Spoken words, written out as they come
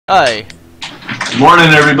Hi. Good morning,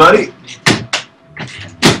 everybody.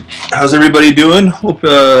 How's everybody doing? Hope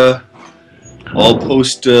all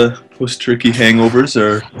post-turkey hangovers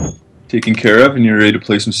are taken care of, and you're ready to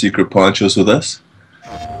play some secret ponchos with us.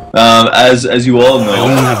 As you all know, I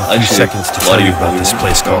only have a few seconds to tell you about this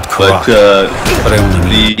place called but but I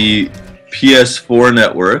only need the PS4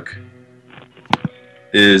 network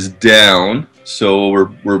is down, so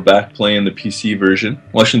we're back playing the PC version.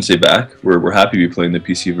 Well, I shouldn't say back. We're happy to be playing the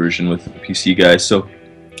PC version with the PC guys. So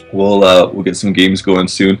we'll get some games going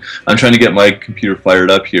soon. I'm trying to get my computer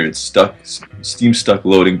fired up here. It's stuck. Steam's stuck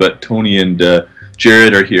loading, but Tony and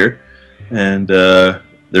Jared are here, and they're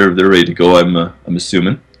ready to go. I'm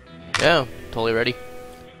assuming. Yeah, totally ready.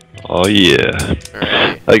 Oh yeah.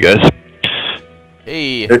 Alright. Hi guys.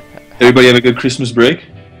 Hey. Everybody have a good Christmas break?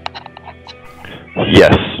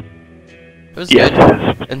 Yes. It was good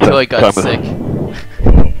until I got sick.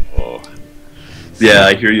 Oh. Yeah,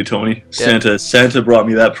 I hear you, Tony. Yeah. Santa brought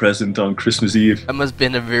me that present on Christmas Eve. I must have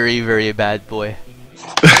been a very, very bad boy.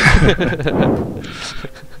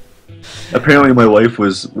 Apparently, my wife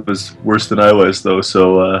was worse than I was, though,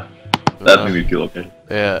 so that made me feel okay.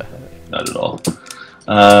 Yeah. Not at all.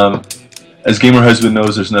 As Gamer Husband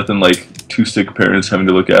knows, there's nothing like two sick parents having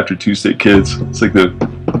to look after two sick kids. It's like the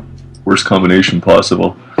worst combination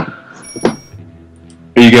possible.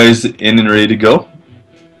 Are you guys in and ready to go?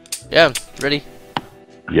 Yeah, ready.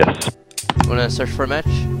 Yes. Wanna search for a match?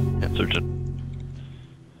 Yeah. Searching.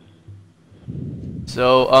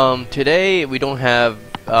 So, today we don't have,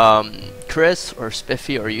 Chris or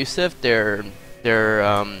Spiffy or Yusuf. They're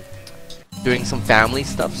doing some family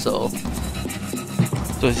stuff, so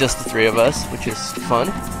it's just the three of us, which is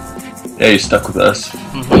fun. Yeah, you're stuck with us.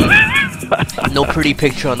 Mm-hmm. No pretty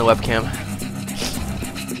picture on the webcam.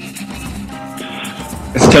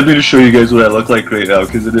 It's tempting to show you guys what I look like right now,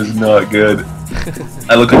 because it is not good.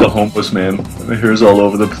 I look like a homeless man. My hair's all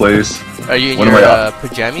over the place. Are you in your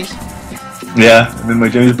pajamas? Yeah, I'm in my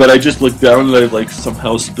jammies, but I just looked down and I've like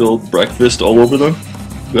somehow spilled breakfast all over them.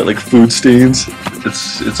 Got like food stains.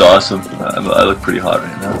 It's awesome. I look pretty hot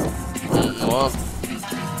right now. Well,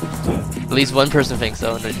 at least one person thinks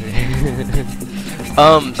so. Someone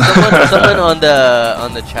on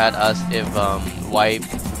the chat asked if why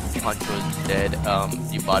Ponchos dead.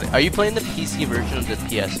 You bought it. Are you playing the PC version of the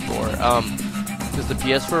PS4? Because the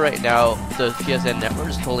PS4 right now, the PSN network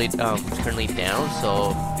is totally currently down,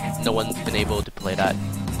 so no one's been able to play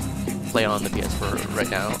on the PS4 right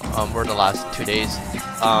now. Or in the last 2 days.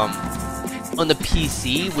 On the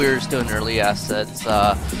PC, we're still in early access.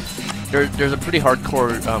 There's a pretty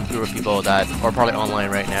hardcore group of people that are probably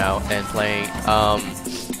online right now and playing.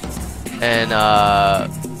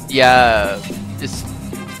 Yeah,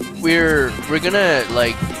 we're gonna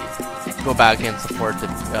like go back and support the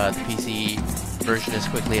PC version as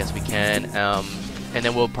quickly as we can. And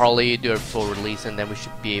then we'll probably do a full release, and then we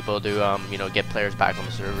should be able to get players back on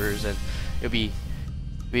the servers, and it'll be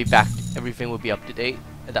back. Everything will be up to date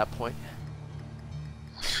at that point.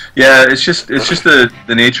 Yeah, it's just the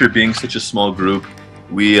nature of being such a small group.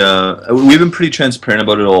 We've been pretty transparent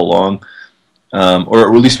about it all along,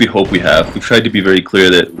 or at least we hope we have. We've tried to be very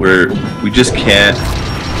clear that we just can't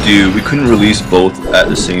we couldn't release both at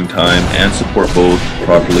the same time and support both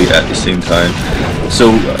properly at the same time.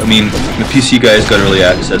 So I mean, the PC guys got early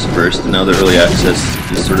access first, and now the early access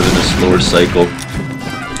is sort of in a slower cycle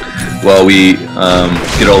while we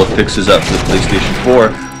get all the fixes up for the PlayStation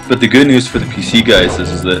 4. But the good news for the PC guys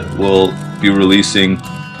is that we'll be releasing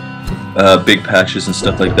big patches and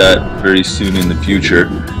stuff like that very soon in the future,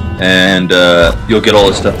 and you'll get all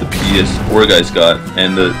the stuff the PS4 guys got,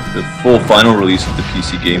 and the full final release of the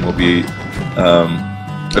PC game will be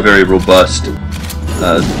a very robust,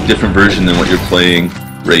 different version than what you're playing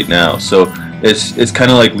right now. So it's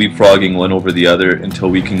kind of like leapfrogging one over the other until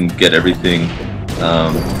we can get everything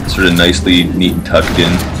sort of nicely neat and tucked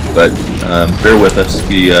in. But bear with us.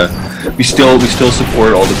 We still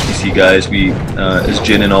support all the PC guys. We, as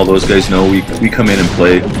Jin and all those guys know, we come in and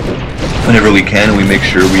play whenever we can, and we make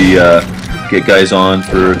sure we get guys on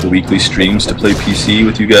for the weekly streams to play PC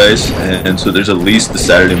with you guys. And so there's at least the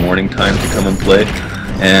Saturday morning time to come and play.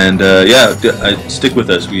 And yeah, stick with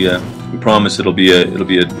us. We promise it'll be a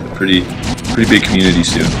pretty big community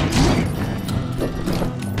soon.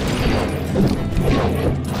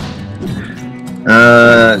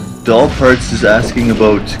 Doll Parts is asking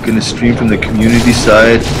about gonna stream from the community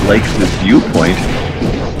side like the viewpoint.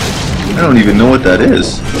 I don't even know what that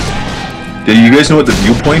is. Do you guys know what the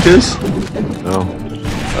viewpoint is? No.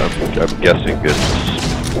 I'm guessing it's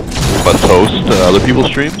let's host other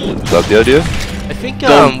people's streams. Is that the idea? I think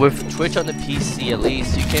with Twitch on the PC at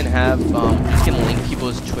least, you can have you can link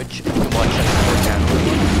people's Twitch and you can watch on your channel.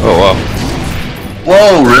 Oh wow.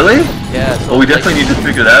 Whoa, really? Yeah. So Well, we definitely need to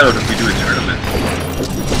figure that out if we do a tournament.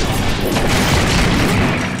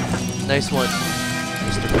 Nice one,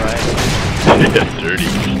 Mr. Brian. Yeah, dirty.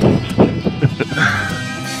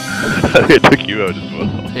 I took you out as well.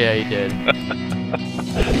 Yeah, you did.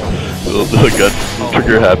 I got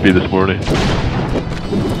trigger happy this morning.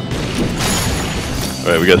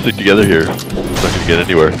 Alright, we gotta stick together here. We're not gonna get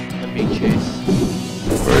anywhere. I'm being chased.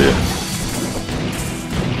 Where are you?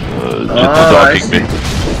 I Just stalking see. me.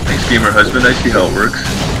 Thanks, gamer husband. I see how it works.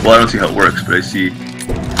 Well, I don't see how it works, but I see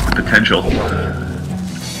the potential.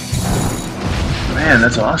 Man,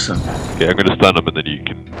 that's awesome. Okay, I'm gonna stun him and then you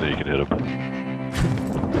can hit him.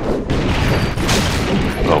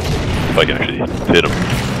 Oh, if I can actually hit him.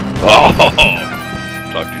 Oh!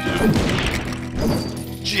 Talk too soon.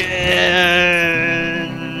 Jen!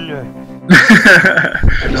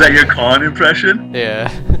 Is that your con impression? Yeah.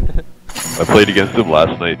 I played against him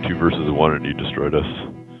last night, 2 versus 1, and he destroyed us.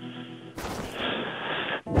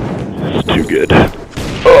 It's too good.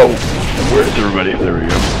 Oh! Where's everybody? There we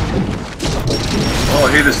go. Oh,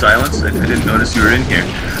 hey, the silence. I didn't notice you were in here.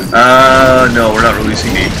 No, we're not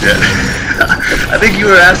releasing names yet. I think you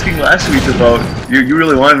were asking last week about, you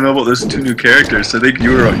really wanted to know about those 2 new characters, so I think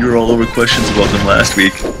you were all over questions about them last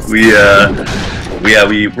week.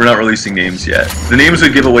 We're not releasing names yet. The names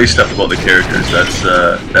would give away stuff about the characters,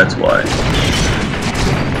 that's why.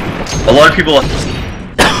 A lot of people...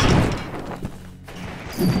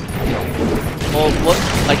 Well, what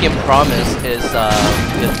I can promise is the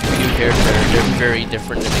new character, they're very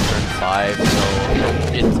different than the current 5, so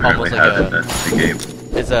it's almost like the game.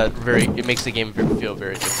 It makes the game feel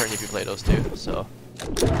very different if you play those 2, so.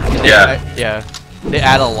 Yeah. They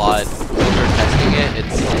add a lot. When we're testing it,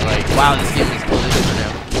 it's like, wow, this game is totally different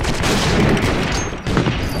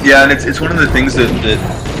now. Yeah, and it's one of the things that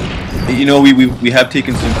you know, we have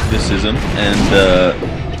taken some criticism and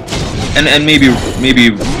maybe I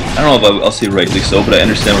don't know if I'll say rightly so, but I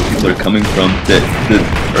understand where people are coming from. That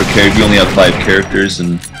our character, we only have 5 characters,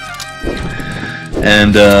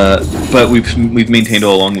 but we've maintained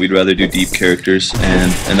all along we'd rather do deep characters,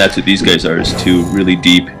 and that's what these guys are, is 2 really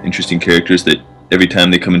deep, interesting characters that every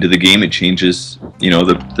time they come into the game, it changes, you know,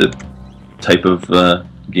 the type of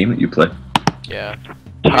game that you play. Yeah.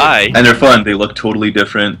 Hi. And they're fun. They look totally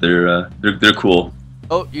different. They're cool.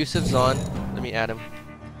 Oh, Yusuf's on. Let me add him.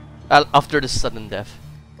 After the sudden death.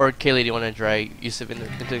 Or Kaylee, do you want to drag Yusuf into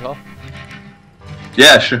the call?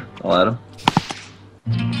 Yeah, sure. I'll add him.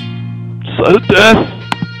 Sudden death.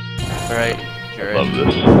 Alright, Jared. Love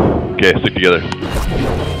this. Okay, stick together.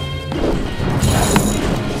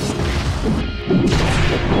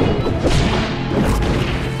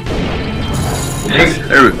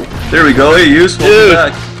 There we go. Hey, Yus, welcome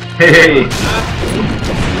back. Hey! You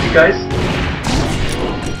guys?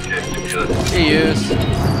 Hey, Yus.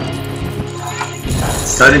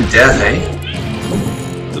 Sudden death, eh?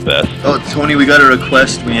 The best. Oh, Tony, we got a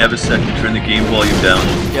request when you have a second. Turn the game volume down.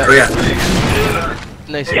 Yeah. Oh yeah.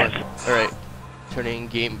 Nice one. Alright. Turning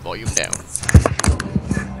game volume down.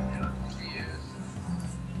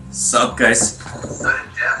 Sup, guys? Sudden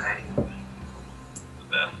death, eh?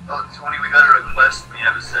 Oh, Tony, we got a request when you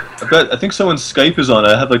have a second. I think someone's Skype is on.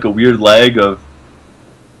 I have like a weird lag of...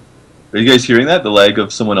 Are you guys hearing that? The lag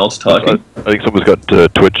of someone else talking? I think someone's got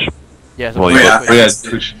Twitch. Yeah, Well, yeah. Oh, yeah,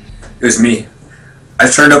 Twitch. It was me. I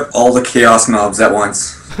turned up all the chaos knobs at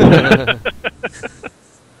once.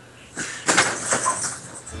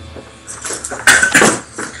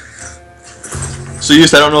 So,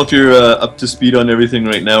 Yus, I don't know if you're up to speed on everything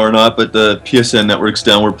right now or not, but the PSN network's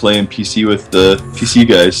down. We're playing PC with the PC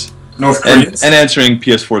guys. North And Koreans? answering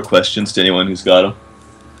PS4 questions to anyone who's got them.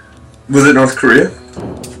 Was it North Korea?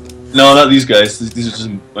 No, not these guys. These are just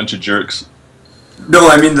a bunch of jerks. No,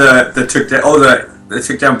 I mean the took down. Oh, the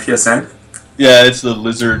took down PSN. Yeah, it's the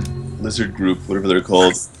lizard group, whatever they're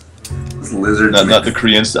called. Lizards. Not the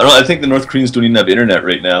Koreans. I think the North Koreans don't even have internet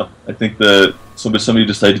right now. I think somebody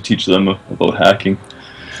decided to teach them about hacking.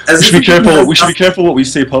 We should be careful. We should be careful what we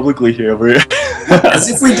say publicly here. As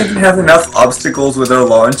if we didn't have enough obstacles with our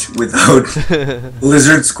launch without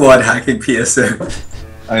Lizard Squad hacking PSN.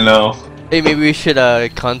 I know. Hey, maybe we should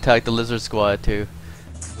contact the Lizard Squad to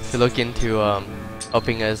look into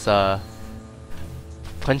helping us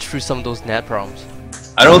punch through some of those NAT problems.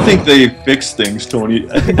 I don't think they fix things, Tony.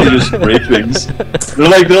 I think they just break things. They're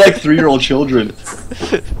like 3-year-old children.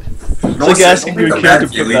 It's like asking your kid to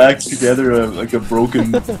put back together like a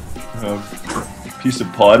broken piece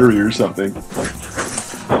of pottery or something.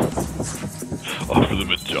 Offer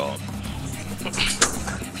them a job.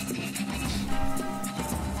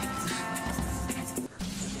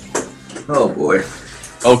 Oh boy.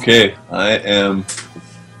 Okay, I am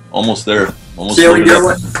almost there. Almost Yeah, loaded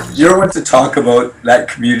up. you don't want to talk about that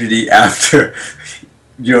community after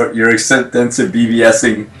your extensive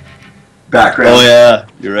BBSing background. Oh yeah,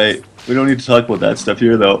 you're right. We don't need to talk about that stuff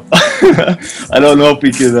here, though. I don't know if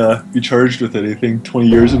we could be charged with anything 20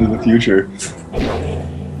 years into the future.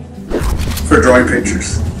 For drawing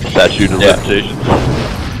pictures. Statute of limitations.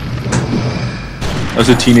 I was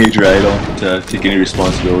a teenager. I don't take any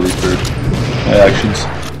responsibility for my actions.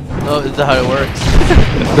 Oh, is that how it works?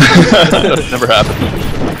 That never happened.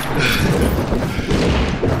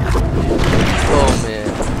 Oh man.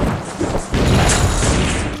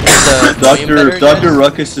 The volume better, Dr. guys?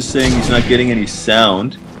 Ruckus is saying he's not getting any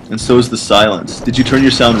sound, and so is the silence. Did you turn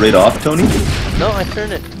your sound right off, Tony? No, I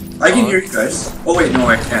turned it. I can hear you guys. Oh wait, no,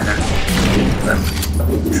 I can't.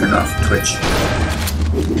 Turn off Twitch.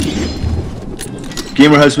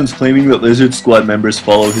 Gamer Husband's claiming that Lizard Squad members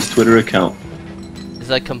follow his Twitter account. Is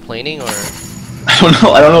that complaining or? I don't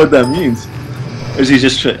know. I don't know what that means. Is he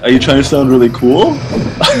just? Are you trying to sound really cool?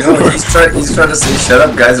 No, he's trying to say, "Shut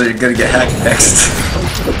up, guys, or you're gonna get hacked next."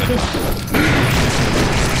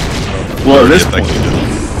 Well, at this point,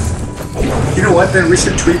 You know what? Then we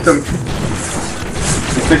should tweet them.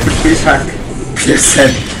 If they could please hack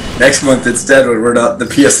PSN next month instead, when we're not the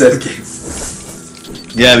PSN game.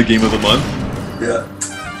 yeah, the game of the month. Yeah.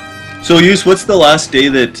 So, Yus, what's the last day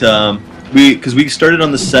that because we started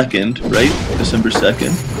on the 2nd, right? December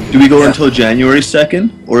 2nd. Do we go until January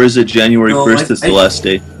 2nd, or is it January 1st that's the last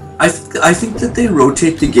day? I think that they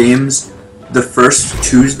rotate the games the first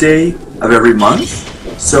Tuesday of every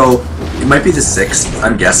month, so it might be the 6th.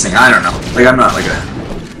 I'm guessing. I don't know. Like, I'm not like a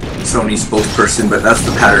Sony spokesperson, but that's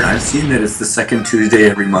the pattern I've seen. That it's the second Tuesday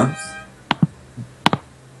every month.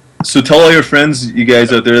 So tell all your friends, you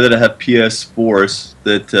guys out there that have PS4s,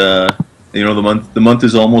 that the month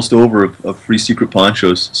is almost over of free secret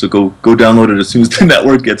ponchos. So go download it as soon as the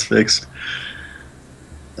network gets fixed.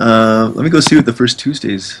 Let me go see what the first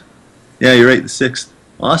Tuesdays. Yeah, you're right, the 6th.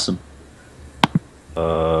 Awesome.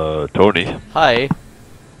 Tony, Hi.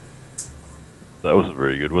 that wasn't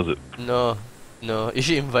very good, was it? No, you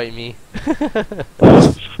should invite me.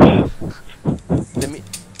 Let me.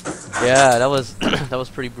 Yeah, that was that was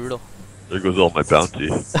pretty brutal. There goes all my bounty.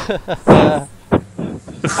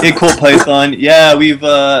 Hey, Colt Python. Yeah, we've.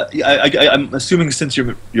 I'm assuming since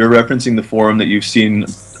you're referencing the forum that you've seen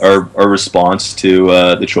our response to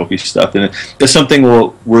the trophy stuff, and it's something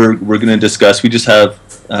we're going to discuss. We just have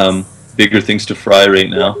bigger things to fry right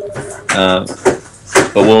now,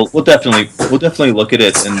 but we'll definitely look at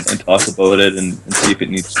it and talk about it and see if it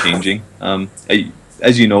needs changing.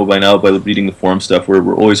 As you know by now, by reading the forum stuff,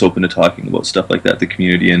 we're always open to talking about stuff like that, the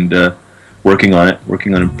community, and working on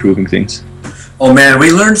improving things. Oh man,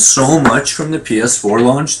 we learned so much from the PS4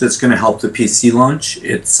 launch that's going to help the PC launch.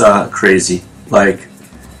 It's crazy. Like,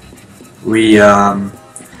 we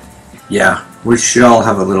should all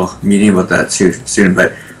have a little meeting about that too soon.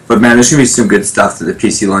 But man, there's going to be some good stuff that the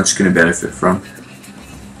PC launch is going to benefit from.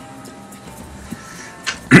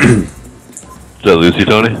 Is that Lucy,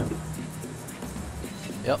 Tony?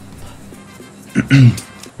 Yep.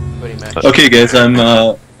 Pretty much. Okay, guys, I'm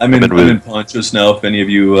in Ponchos now. If any of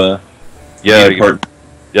you Yeah,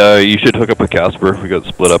 you should hook up with Casper. We got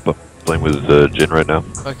split up playing with Jin right now.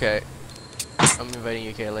 Okay. I'm inviting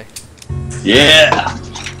you, Kaylee. Yeah.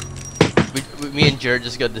 Me and Jared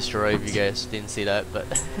just got destroyed. If you guys didn't see that, but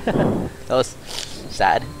that was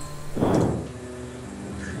sad.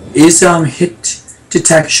 Is hit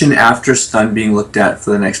detection after stun being looked at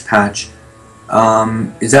for the next patch?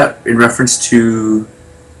 Is that in reference to?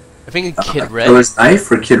 I think Kid Red. Killer's Knife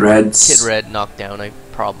or Kid Red's? Kid Red knockdown. I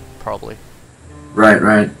probably.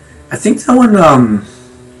 Right. I think that one.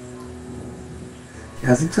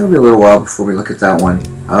 Yeah, I think that'll be a little while before we look at that one.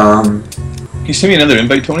 Can you send me another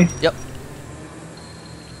invite, Tony? Yep.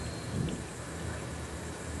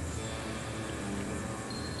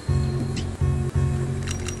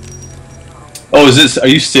 Oh, are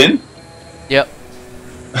you Sin? Yep.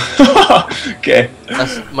 Okay.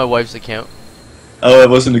 That's my wife's account. Oh, I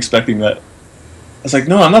wasn't expecting that. I was like,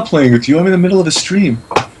 no, I'm not playing with you. I'm in the middle of a stream.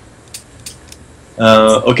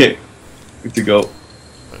 Okay. Good to go.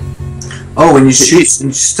 Oh, when you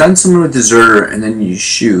stun someone with Deserter and then you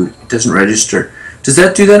shoot, it doesn't register. Does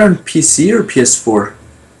that do that on PC or PS4?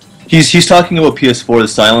 He's talking about PS4. The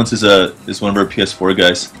silence is one of our PS4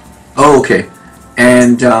 guys. Oh, okay.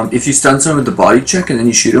 And if you stun someone with the body check and then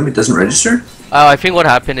you shoot them, it doesn't register? I think what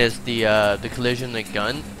happened is the collision, the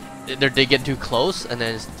gun, they get too close, and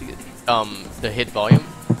then the hit volume.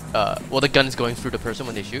 Well, the gun is going through the person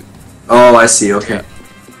when they shoot. Oh, I see. Okay.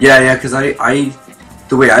 Yeah, because I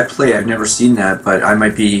the way I play, I've never seen that, but I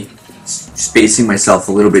might be spacing myself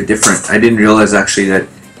a little bit different. I didn't realize actually that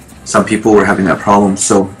some people were having that problem.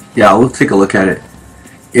 So yeah, we'll take a look at it.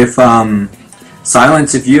 If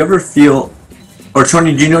Silence, if you ever feel, or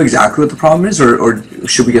Tony, do you know exactly what the problem is, or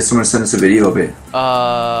should we get someone to send us a video of it?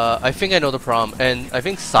 I think I know the problem, and I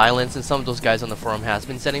think Silence and some of those guys on the forum has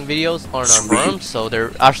been sending videos on our forum, so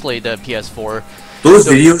they're actually the PS4. Those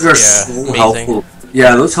videos are so amazing. helpful.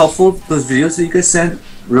 Yeah, those videos that you guys sent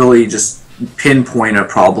really just pinpoint a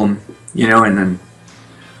problem, you know, and then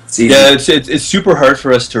it's easy. Yeah, it's super hard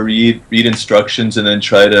for us to read instructions and then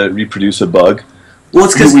try to reproduce a bug. Well,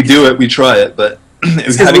 it's because we do it, we try it, but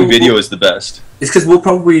having video is the best. It's because we'll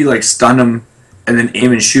probably like stun them and then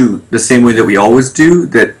aim and shoot the same way that we always do.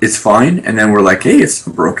 That it's fine, and then we're like, hey, it's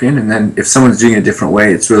not broken. And then if someone's doing it a different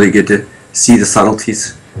way, it's really good to see the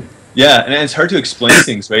subtleties. Yeah, and it's hard to explain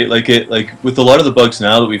things, right? Like with a lot of the bugs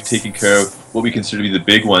now that we've taken care of, what we consider to be the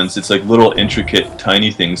big ones, it's like little intricate, tiny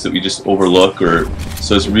things that we just overlook, or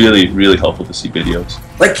so it's really, really helpful to see videos.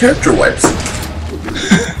 Like character wipes.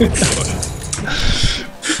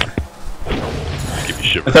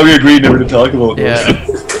 I thought we agreed never to talk about those. Yeah.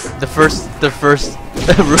 the first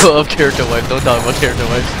rule of character wipe: don't talk about character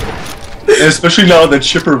wipes. And especially now that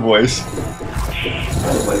Chipper voice.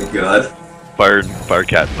 Oh my god.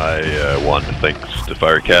 Firecat and I won thanks to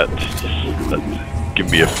Firecat.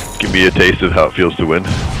 Give me a taste of how it feels to win.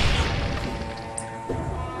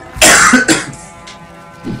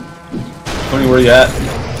 Tony, where are you at?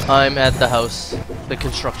 I'm at the house, the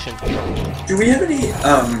construction. Do we have any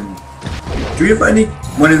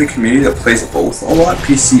anyone in the community that plays both a lot,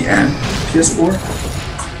 PC and PS4?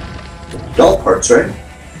 Doll parts, right?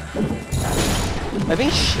 I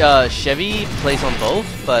think Chevy plays on both,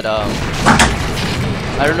 but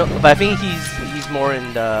I don't know. But I think he's more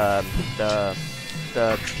in the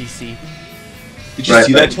PC. Did you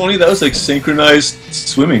see that, Tony? That was like synchronized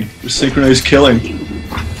swimming or synchronized killing.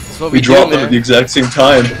 That's what We do, dropped man. them at the exact same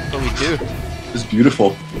time. That's what we do. It was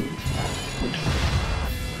beautiful.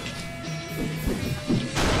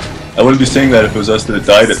 I wouldn't be saying that if it was us that had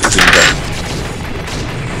died at the same time.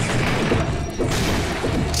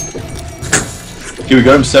 Okay, we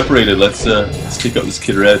got them separated. Let's take out this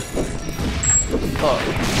Kid Red. Oh.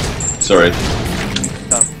 Sorry.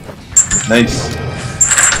 Oh. Nice.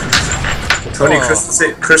 Tony,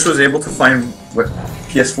 Oh. Chris was able to find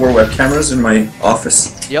PS4 web cameras in my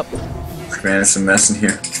office. Yep. Man, it's a mess in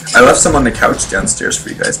here. I left some on the couch downstairs for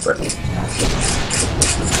you guys, but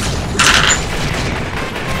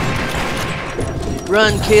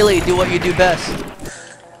Run, Kaylee, do what you do best.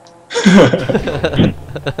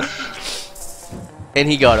 And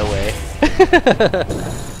he got away.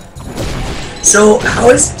 So, how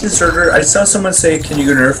is Deserter? I saw someone say, can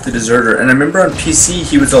you nerf the Deserter? And I remember on PC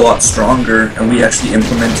he was a lot stronger, and we actually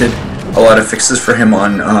implemented a lot of fixes for him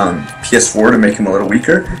on PS4 to make him a little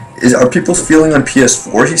weaker. Are people feeling on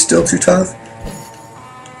PS4 he's still too tough?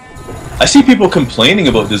 I see people complaining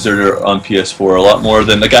about Deserter on PS4 a lot more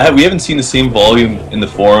than we haven't seen the same volume in the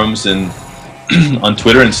forums and on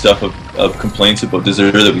Twitter and stuff of complaints about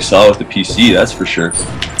Deserter that we saw with the PC. That's for sure.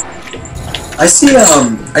 I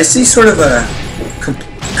see sort of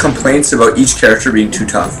complaints about each character being too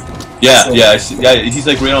tough. Yeah, So- yeah, I see, yeah. He's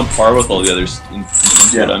like right on par with all the others in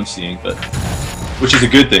Yeah. what I'm seeing, but which is a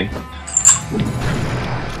good thing.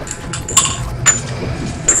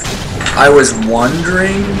 I was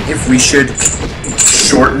wondering if we should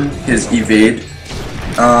shorten his evade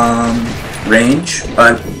range,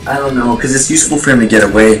 but I don't know, because it's useful for him to get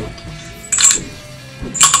away.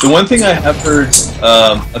 The one thing I have heard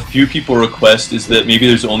a few people request is that maybe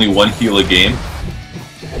there's only one heal a game.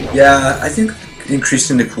 Yeah, I think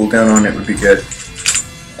increasing the cooldown on it would be good.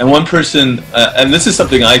 And one person, and this is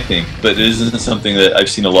something I think, but it isn't something that I've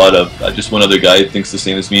seen a lot of. Just one other guy thinks the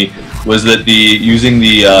same as me. Was that using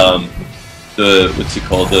the what's it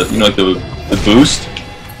called? The boost,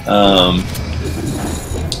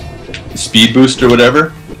 the speed boost or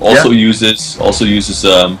whatever. Also uses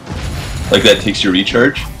like that takes your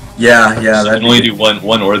recharge. Yeah, So you that'd can be only good. do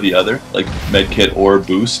one or the other, like medkit or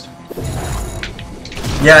boost.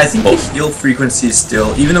 Yeah, I think the heal frequency is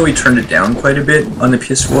still, even though we turned it down quite a bit on the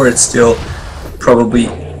PS4, it's still probably,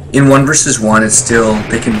 in 1 versus 1, it's still,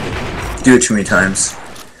 they can do it too many times.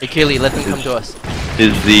 Hey, Kaylee, let them come to us.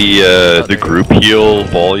 Is the group heal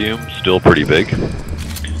volume still pretty big?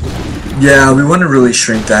 Yeah, we want to really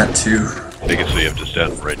shrink that too. Make it so you have to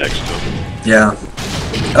stand right next to them. Yeah.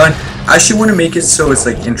 I actually want to make it so it's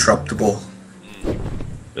like interruptible.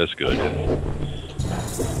 That's good.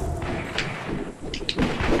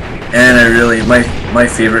 And I really, my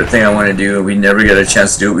favorite thing I want to do, and we never get a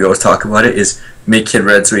chance to do it, we always talk about it, is make Kid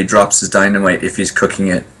Red so he drops his dynamite if he's cooking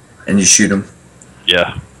it, and you shoot him.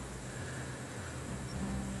 Yeah.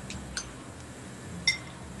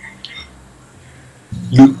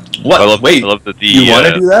 What? I love that you want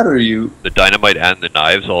to do that, or you? the dynamite and the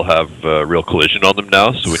knives all have real collision on them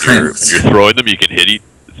now. So when you're throwing them, you can hit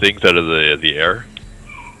things out of the air.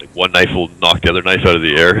 Like one knife will knock the other knife out of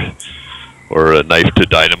the air, or a knife to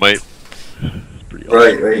dynamite. It's pretty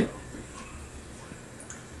awesome. Right.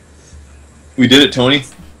 We did it, Tony.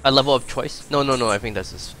 I level up twice. No. I think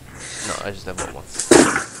that's just. No, I just level up once.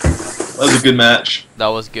 That was a good match. That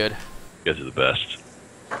was good. You guys are the best.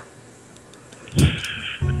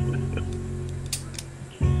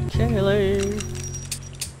 Kelly.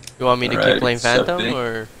 You want me to keep playing Phantom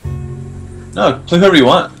or? No, play whoever you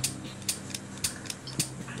want. Want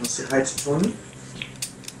to say hi to Tony?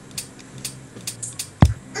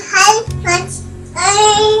 Hi, Munch.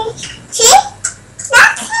 See?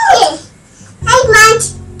 Not here. Hi, Munch.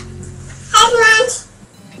 Hi, Munch.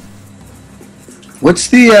 What's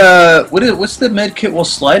the what's the med kit while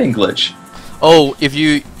sliding glitch? Oh, if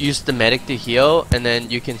you use the medic to heal and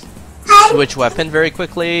then you can switch weapon very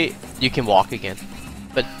quickly, you can walk again.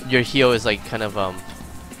 But your heal is like kind of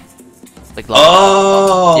like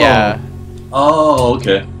oh yeah. Oh,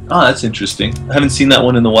 okay. Oh, that's interesting. I haven't seen that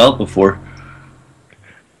one in the wild before.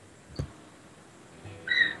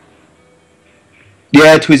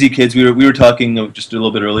 Yeah, Twizzy kids, we were talking just a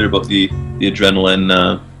little bit earlier about the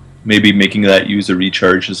adrenaline, maybe making that use a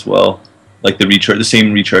recharge as well, like the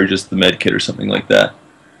same recharge as the med kit or something like that.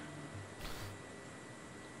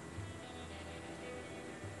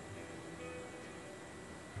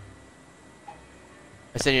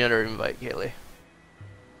 I sent you another invite, Kaylee.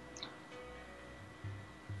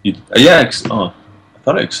 Yeah, oh, I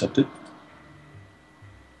thought I accepted.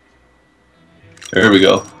 There we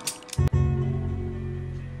go.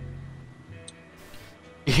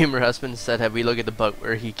 Gamer husband said, "Have we looked at the bug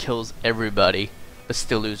where he kills everybody but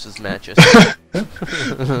still loses matches?"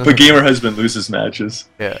 But gamer husband loses matches.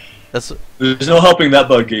 Yeah, that's. There's no helping that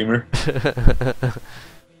bug, gamer.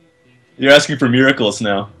 You're asking for miracles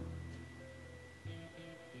now.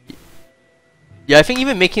 Yeah, I think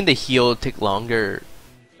even making the heal take longer,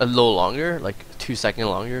 a little longer, like 2 seconds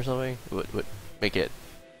longer or something, would make it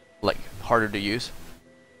like harder to use.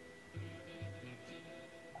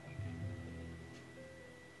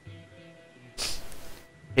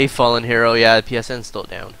 Hey, Fallen Hero, yeah, the PSN's still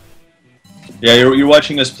down. Yeah, you're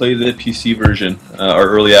watching us play the PC version, our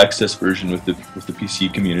early access version with the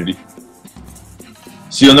PC community.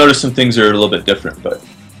 So you'll notice some things are a little bit different, but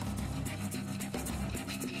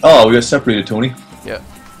oh, we got separated, Tony. Yeah,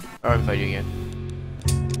 I'll invite you again.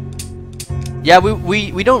 Yeah,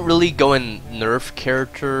 we don't really go and nerf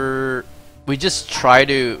character. We just try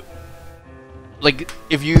to. Like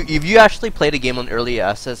if you actually play the game on early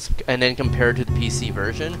access and then compare it to the PC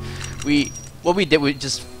version, what we did, we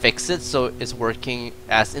just fix it so it's working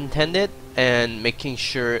as intended and making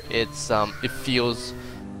sure it's it feels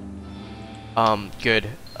good.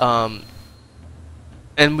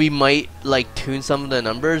 And we might like tune some of the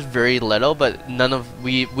numbers very little, but none of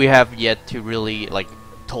we have yet to really like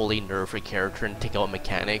totally nerf a character and take out a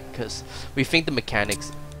mechanic, because we think the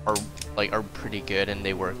mechanics are pretty good and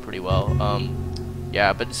they work pretty well.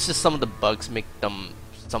 Yeah, but it's just some of the bugs make them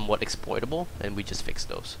somewhat exploitable, and we just fix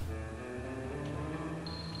those.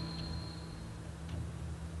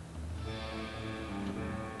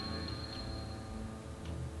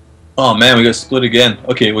 Oh man, we got split again.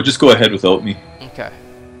 Okay, well just go ahead without me. Okay.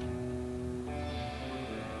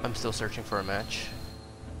 I'm still searching for a match.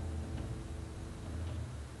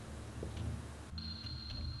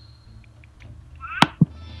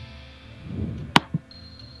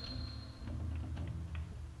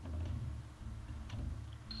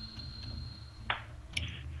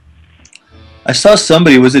 I saw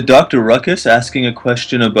somebody, was it Dr. Ruckus, asking a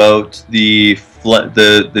question about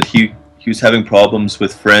that he was having problems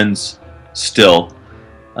with friends still.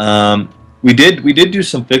 We did do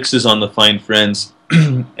some fixes on the Find Friends,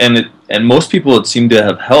 and most people it seemed to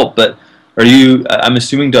have helped. But I'm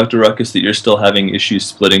assuming, Dr. Ruckus, that you're still having issues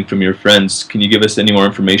splitting from your friends. Can you give us any more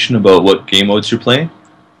information about what game modes you're playing?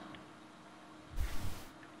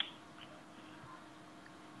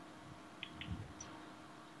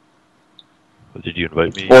 Did you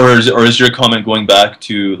invite me? Or is your comment going back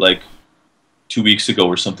to like 2 weeks ago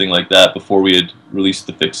or something like that, before we had released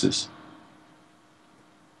the fixes?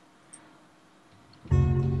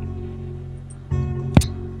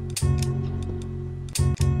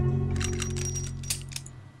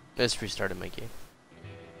 Let's restarted my game.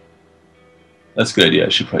 That's a good idea. I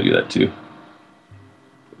should probably do that too.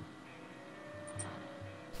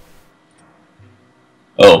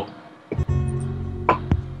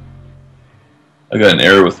 I got an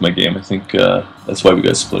error with my game. I think that's why we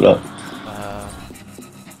got split up.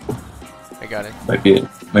 I got it.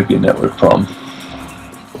 Might be a network problem.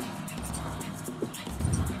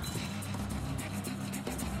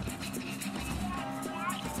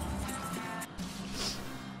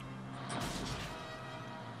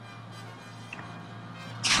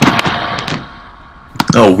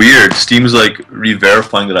 Oh, weird. Steam's like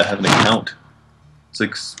re-verifying that I have an account. It's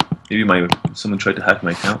like maybe someone tried to hack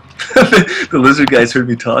my account. The lizard guys heard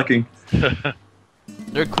me talking.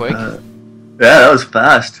 They're quick. Yeah, that was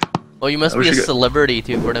fast. Well, you must be a celebrity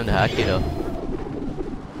too for them to hack you though.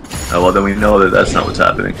 Oh, well, then we know that that's not what's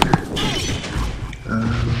happening.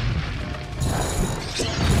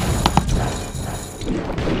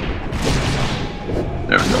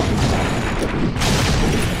 There we go.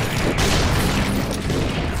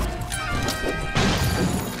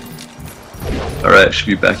 Alright, I should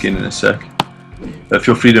be back in a sec.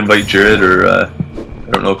 Feel free to invite Jared, or I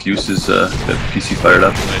don't know if Use is got the PC fired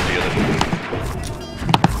up.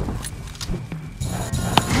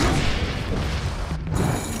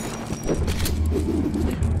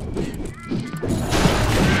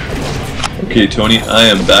 Okay, Tony, I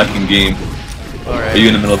am back in game. Alright. Are you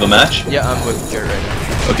in the middle of a match? Yeah, I'm with Jared right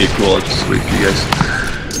now. Okay, cool. I'll just wait for you guys.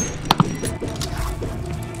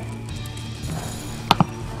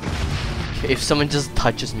 If someone just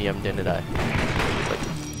touches me, I'm gonna die. Like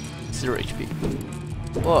 0 HP.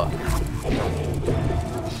 Whoa.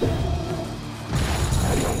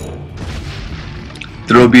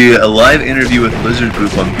 There will be a live interview with Lizard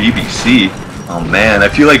Group on BBC. Oh man, I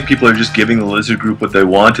feel like people are just giving the Lizard Group what they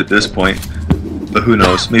want at this point. But who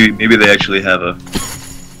knows? Maybe they actually have a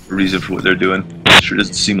reason for what they're doing. Sure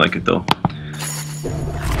doesn't seem like it though.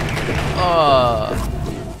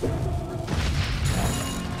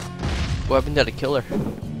 What happened to the killer?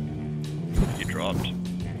 He dropped.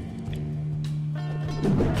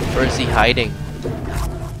 Where is he hiding?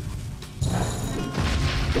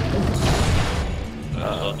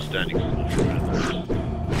 Standing.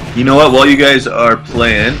 You know what? While you guys are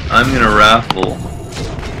playing, I'm gonna raffle.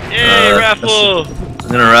 Yay, raffle! I'm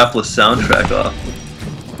gonna raffle a soundtrack off.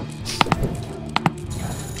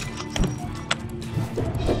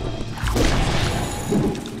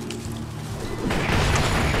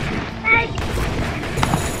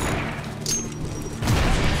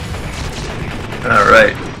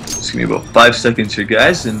 Alright, just give me about 5 seconds here,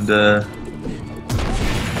 guys, and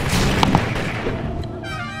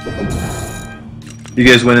you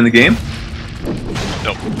guys winning the game?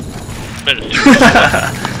 Nope.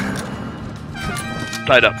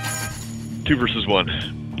 Tied up. 2 versus 1.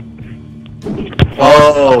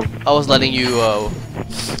 Oh! I was letting you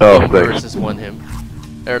thanks. versus one him.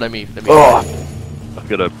 Or let me. Oh! I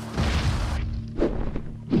got a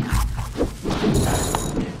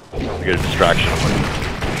distraction.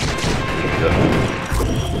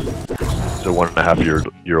 It's a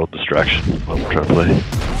 1.5-year-old distraction while I'm trying to play.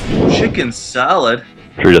 Chicken salad?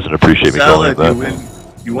 Sure he doesn't appreciate me calling Salad, him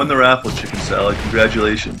that. you won the raffle, chicken salad.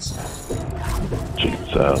 Congratulations. Chicken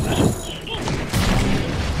salad.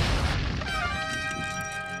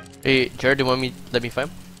 Hey, Jared, do you want me let me find?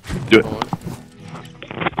 Do it.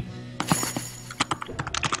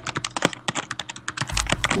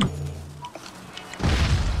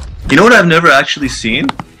 You know what I've never actually seen?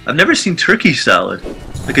 I've never seen turkey salad.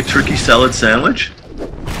 Like a turkey salad sandwich.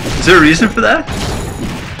 Is there a reason for that?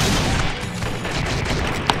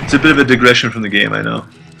 It's a bit of a digression from the game, I know.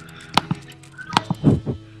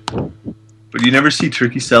 But you never see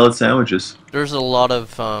turkey salad sandwiches. There's a lot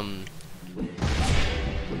of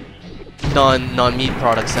non-meat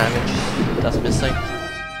product sandwich that's missing.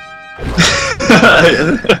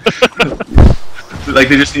 Like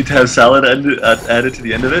they just need to have salad added to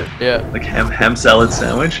the end of it? Yeah. Like ham salad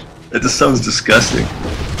sandwich? That just sounds disgusting.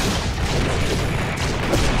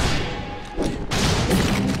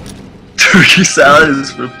 Turkey salad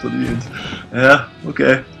is for plebeians. Yeah,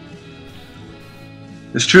 okay.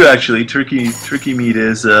 It's true actually. Turkey meat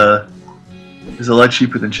is a lot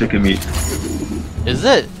cheaper than chicken meat. Is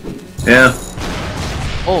it? Yeah.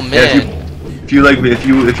 Oh man. Yeah, if you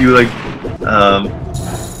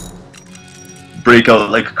break out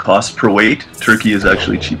like cost per weight, turkey is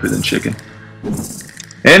actually cheaper than chicken.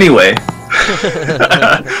 Anyway.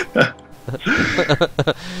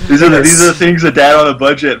 These are the things a dad on a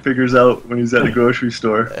budget figures out when he's at the grocery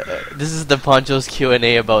store. This is the Ponchos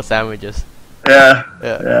Q&A about sandwiches. Yeah.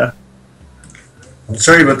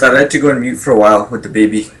 Sorry about that. I had to go on mute for a while with the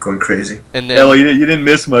baby going crazy. And then Yeah, well, you didn't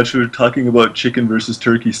miss much. We were talking about chicken versus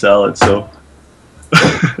turkey salad, so.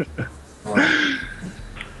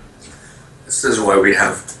 This is why we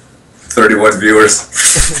have 31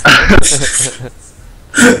 viewers.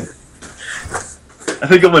 I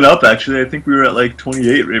think it went up actually. I think we were at like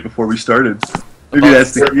 28 right before we started. Maybe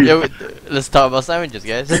that's the key. Yeah, let's talk about sandwiches,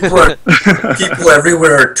 guys. People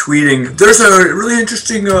everywhere are tweeting. There's a really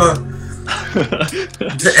interesting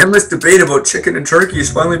endless debate about chicken and turkey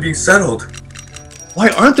is finally being settled. Why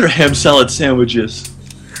aren't there ham salad sandwiches?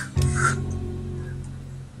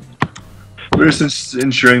 We're just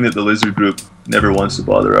ensuring that the lizard group never wants to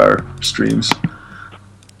bother our streams.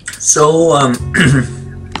 So,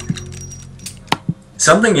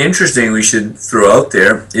 something interesting we should throw out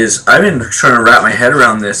there is I've been trying to wrap my head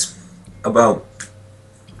around this about,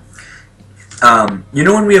 you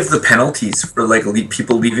know, when we have the penalties for like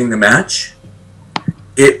people leaving the match.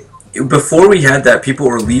 Before we had that, people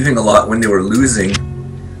were leaving a lot when they were losing,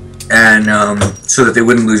 and so that they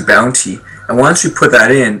wouldn't lose bounty. And once you put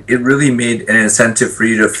that in, it really made an incentive for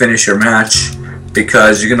you to finish your match,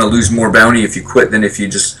 because you're going to lose more bounty if you quit than if you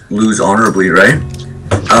just lose honorably, right?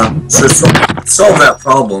 So to solve that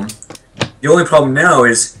problem, the only problem now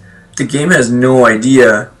is the game has no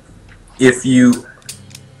idea if you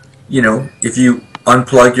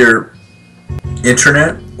unplug your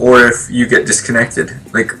internet or if you get disconnected,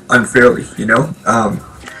 like unfairly, you know?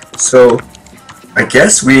 So I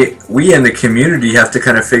guess we in the community have to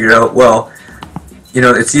kind of figure out, well, you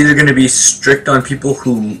know, it's either going to be strict on people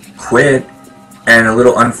who quit and a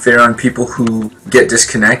little unfair on people who get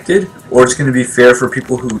disconnected, or it's going to be fair for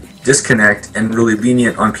people who disconnect and really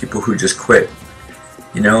lenient on people who just quit,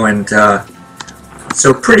 you know? And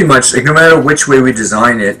so pretty much, like, no matter which way we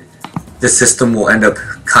design it, the system will end up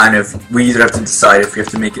kind of, we either have to decide if we have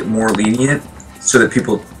to make it more lenient so that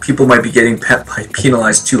people might be getting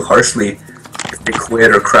penalized too harshly if they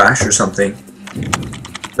quit or crash or something.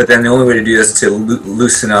 But then the only way to do this is to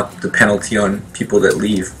loosen up the penalty on people that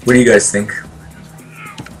leave. What do you guys think?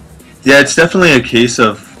 Yeah, it's definitely a case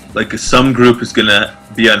of like some group is gonna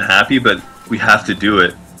be unhappy, but we have to do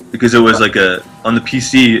it because it was like on the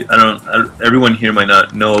PC. Everyone here might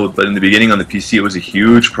not know, but in the beginning on the PC, it was a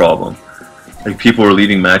huge problem. Like people were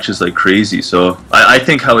leaving matches like crazy. So I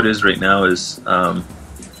think how it is right now is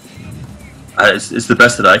it's the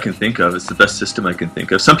best that I can think of. It's the best system I can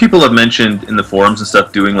think of. Some people have mentioned in the forums and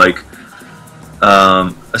stuff doing like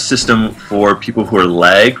a system for people who are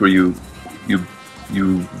lagged, where you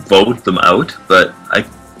vote them out, but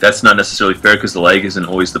that's not necessarily fair because the lag isn't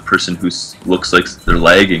always the person who looks like they're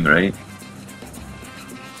lagging, right?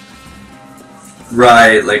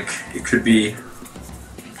 Right, like it could be.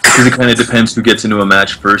 Because it kind of depends who gets into a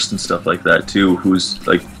match first and stuff like that too, who's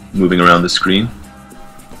like moving around the screen.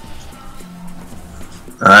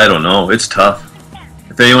 I don't know, it's tough.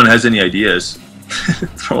 If anyone has any ideas,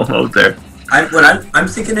 throw them out there. What I'm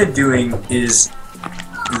thinking of doing is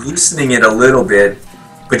loosening it a little bit,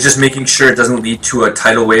 but just making sure it doesn't lead to a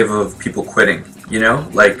tidal wave of people quitting, you know?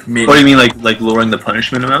 Like maybe. What do you mean, like lowering the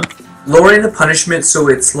punishment amount? Lowering the punishment so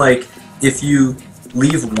it's like if you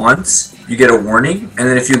leave once, you get a warning, and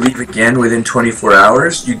then if you leave again within 24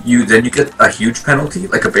 hours, you get a huge penalty,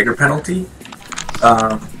 like a bigger penalty.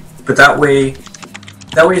 But that way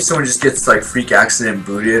if someone just gets like freak accident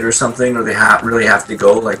booted or something, or they really have to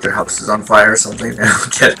go, like their house is on fire or something, they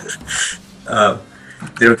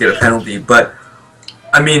don't get a penalty. But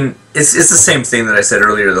I mean, it's the same thing that I said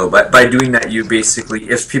earlier though. But by doing that, you basically,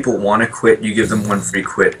 if people want to quit, you give them one free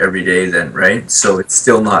quit every day then, right? So it's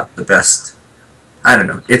still not the best. I don't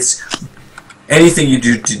know. It's anything you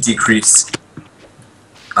do to decrease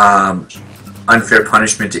unfair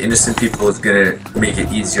punishment to innocent people is going to make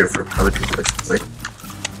it easier for other people. Like,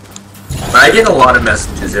 but I get a lot of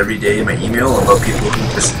messages every day in my email about people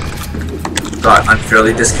who just got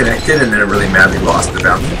unfairly disconnected and then really madly lost the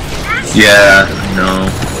bounty. Yeah, no.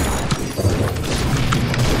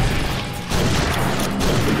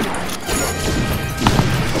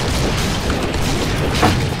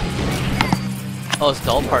 Oh,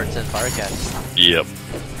 stall parts and fire cats. Yep.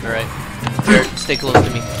 Alright. Here, stay close to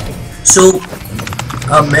me. So,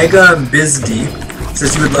 Mega Bizd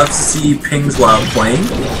says you would love to see pings while playing.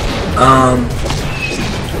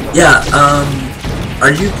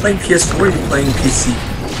 Are you playing PS4 or are you playing PC?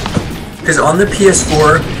 Because on the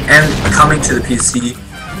PS4 and coming to the PC,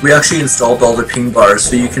 we actually installed all the ping bars,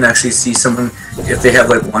 so you can actually see someone if they have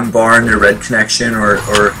like one bar in their red connection or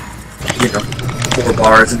you know, 4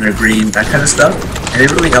 bars in their green, that kind of stuff. And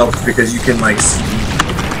it really helps because you can like see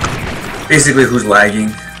basically who's lagging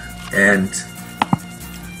and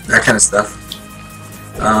that kind of stuff.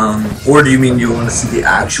 Or do you mean you want to see the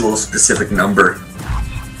actual specific number?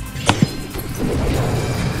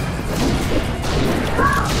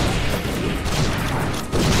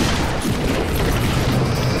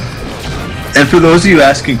 And for those of you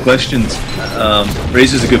asking questions,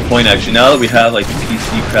 raises a good point actually. Now that we have like the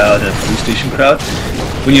PC crowd and a PlayStation crowd,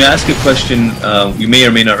 when you ask a question, we may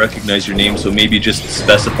or may not recognize your name, so maybe just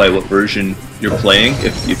specify what version you're playing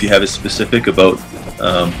if you have a specific about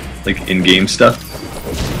like in-game stuff.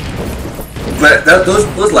 But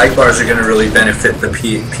those light bars are going to really benefit the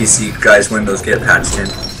PC guys when those get patched in.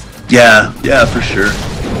 Yeah, yeah, for sure.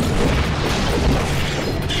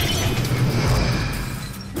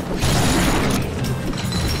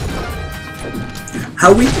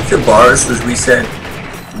 How we did the bars was we said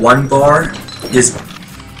one bar is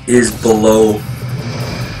below,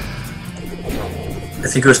 I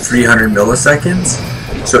think it was 300 milliseconds.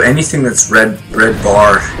 So anything that's red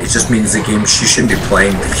bar, it just means the game, she shouldn't be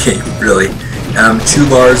playing the game really. 2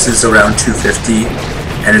 bars is around 250,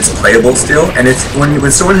 and it's playable still. And it's when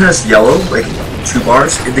someone has yellow, like 2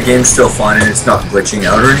 bars, the game's still fun and it's not glitching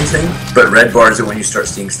out or anything. But red bars are when you start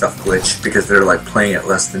seeing stuff glitch because they're like playing at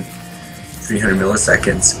less than 300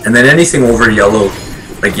 milliseconds. And then anything over yellow,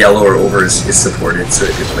 like yellow or over, is supported, so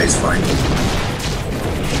it plays fine.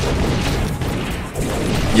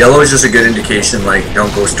 Yellow is just a good indication, like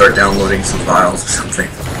don't go start downloading some files or something.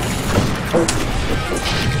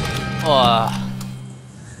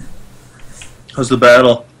 How's the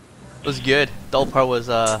battle? It was good. The whole part was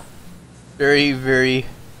very, very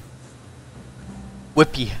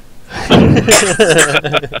whippy.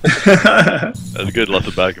 That's good. Lots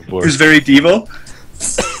of back and It forth. was very Devo.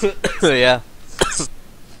 Yeah.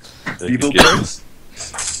 Devo Get- plays.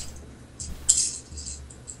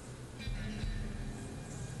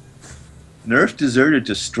 Nerf deserted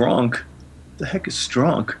to Strong. The heck is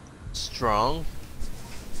Strong? Strong.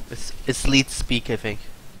 It's lead speak, I think.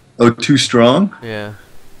 Oh, too strong? Yeah.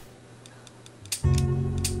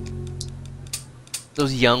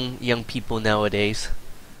 Those young people nowadays.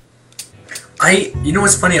 You know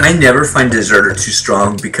what's funny? I never find Deserter too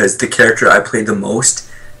strong because the character I play the most,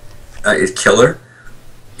 is Killer,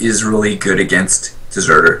 is really good against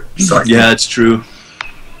Deserter. So I Yeah, it's true.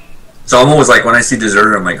 So I'm always like, when I see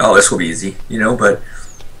Deserter, I'm like, oh, this will be easy, you know. But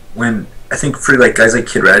when I think for like guys like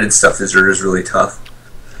Kid Red and stuff, Deserter is really tough.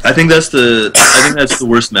 I think that's the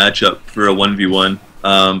worst matchup for a 1v1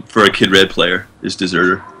 for a Kid Red player is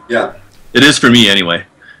Deserter. Yeah. It is for me anyway.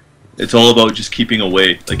 It's all about just keeping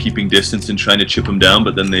away, like keeping distance and trying to chip them down,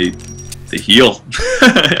 but then they heal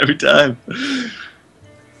every time.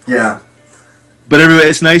 Yeah. But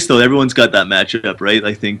it's nice though. Everyone's got that matchup, right?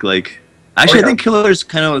 I think like actually, I think Killer's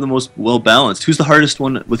kind of the most well balanced. Who's the hardest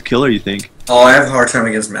one with Killer? You think? Oh, I have a hard time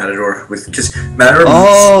against Matador because Matador.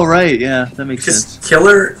 Oh, right, yeah, that makes sense.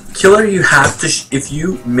 Killer, you have to. If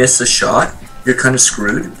you miss a shot, you're kind of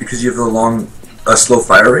screwed because you have a slow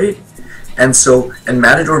fire rate, and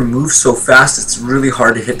Matador moves so fast. It's really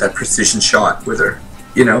hard to hit that precision shot with her.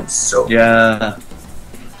 You know, so Yeah.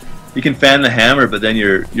 You can fan the hammer, but then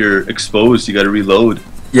you're exposed. You got to reload.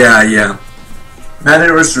 yeah.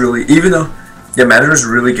 Matador's really, Matador's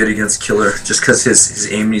really good against Killer just because his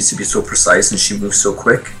aim needs to be so precise and she moves so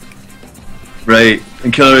quick. Right,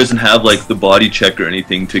 and Killer doesn't have like the body check or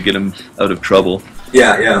anything to get him out of trouble.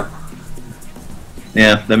 Yeah.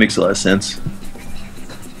 Yeah, that makes a lot of sense.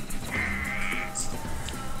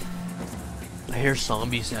 I hear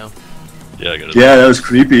zombies now. Yeah, I got it. Yeah, that was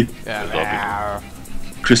creepy. Yeah.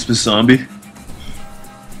 Christmas zombie.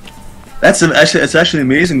 It's actually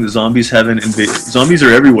amazing that zombies haven't invaded. Zombies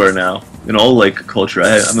are everywhere now in all like culture.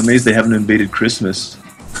 I'm amazed they haven't invaded Christmas.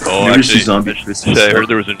 Oh, Never see actually, zombie Christmas. I heard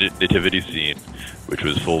there was a nativity scene, which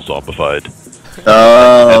was full zombified.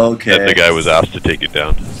 Oh, okay. And the guy was asked to take it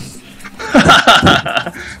down.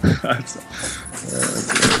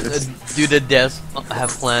 Do the devs have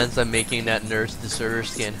plans on making that nurse deserter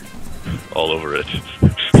skin? All over it.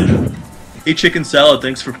 Hey, Chicken Salad,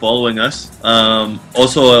 thanks for following us.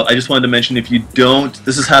 Also, I just wanted to mention, if you don't,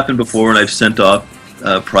 this has happened before when I've sent off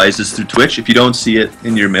prizes through Twitch. If you don't see it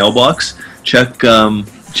in your mailbox, check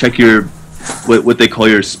your what they call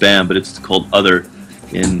your spam, but it's called Other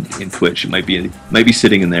in Twitch. It might be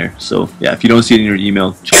sitting in there. So yeah, if you don't see it in your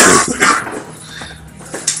email, check it out.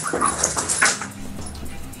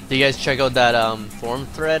 Do you guys check out that forum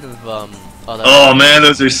thread of Oh man,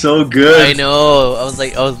 those are so good. I know. I was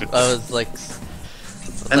like, And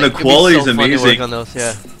it'd the be quality so is fun to amazing. work on those,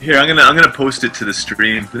 yeah. Here, I'm gonna post it to the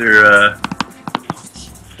stream. They're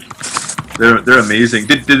amazing.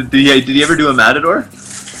 Did he ever do a Matador?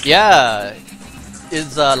 Yeah,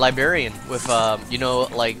 is librarian with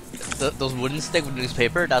like those wooden stick with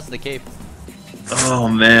newspaper. That's the cape. Oh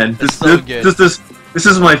man, It's so good. This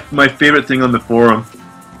is my favorite thing on the forum.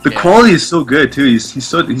 The Yeah. quality is so good too.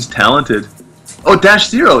 He's talented. Oh, Dash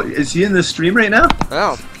Zero, is he in the stream right now?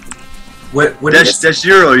 Oh, What Dash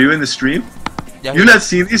Zero, are you in the stream? Yeah, You've not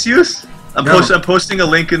seen these use? I'm No. posting a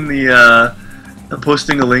link in the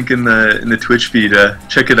in the Twitch feed.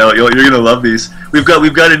 Check it out. You're gonna love these. We've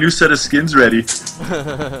got a new set of skins ready.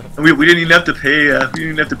 And we didn't even have to pay. We didn't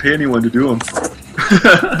even have to pay anyone to do them.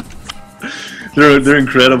 they're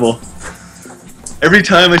incredible. Every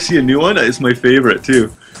time I see a new one, it's my favorite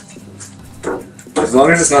too. As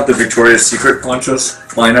long as it's not the Victoria's Secret Ponchos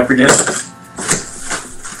lineup again.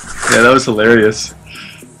 Yeah, that was hilarious.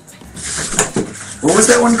 What was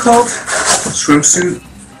that one called? Swimsuit?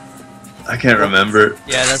 I can't remember.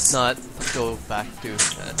 yeah, let's not go back to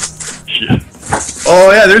that. Yeah.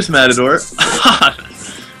 Oh yeah, there's Matador. Is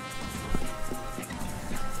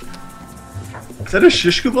that a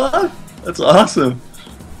shish kebab? That's awesome.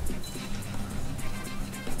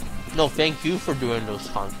 No, thank you for doing those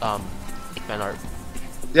fan art.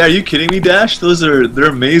 Yeah, are you kidding me, Dash? They're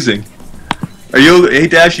amazing. Hey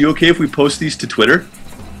Dash, you okay if we post these to Twitter?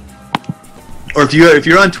 Or if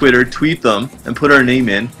you're on Twitter, tweet them and put our name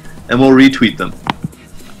in, and we'll retweet them.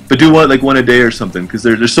 But do one a day or something, because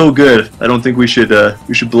they're so good. I don't think we should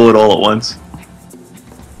blow it all at once.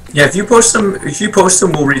 Yeah, if you post them, we'll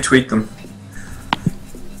retweet them.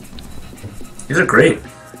 These are great.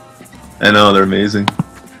 I know, they're amazing.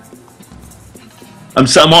 I'm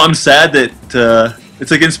sad that it's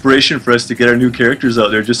like inspiration for us to get our new characters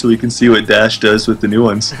out there, just so we can see what Dash does with the new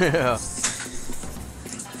ones. Yeah.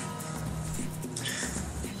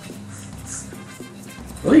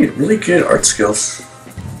 Really good art skills.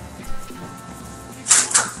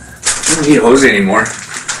 I don't need Jose anymore.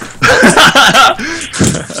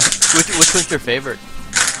 Which one's your favorite?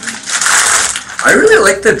 I really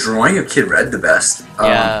like the drawing of Kid Red the best.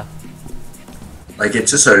 Yeah. Like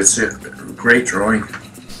it's a great drawing.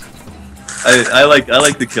 I like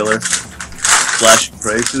the killer. Slashing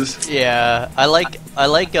prices. Yeah, I like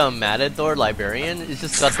Matador Librarian. It's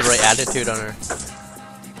just got the right attitude on her.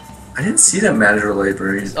 I didn't see that Matador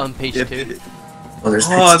Librarian. It's on page 2. Oh, there's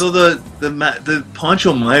Though the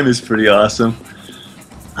Poncho Mime is pretty awesome.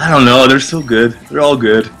 I don't know, they're so good. They're all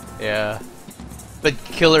good. Yeah. But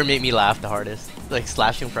Killer made me laugh the hardest. Like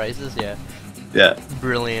slashing prices, yeah. Yeah.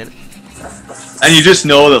 Brilliant. And you just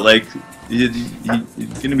know that like you're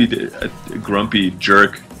gonna be a grumpy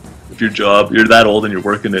jerk if you're that old and you're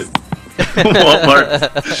working at Walmart.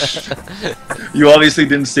 You obviously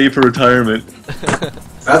didn't save for retirement.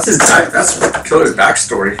 That's Killer's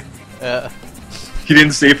backstory. He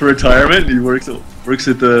didn't save for retirement. He works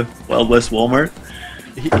at the Wild West Walmart.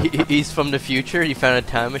 He's from the future. He found a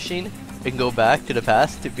time machine and go back to the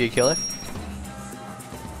past to be a killer.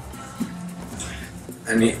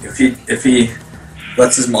 And if he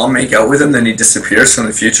lets his mom make out with him, then he disappears from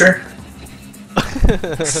the future.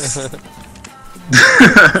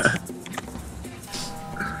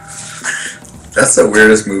 That's the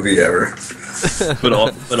weirdest movie ever.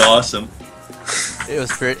 but awesome.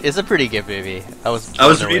 It's a pretty good movie. I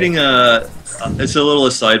was reading it's a little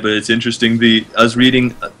aside, but it's interesting. I was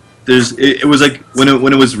reading it was like when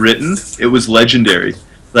it was written, it was legendary.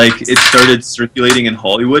 Like it started circulating in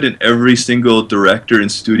Hollywood, and every single director and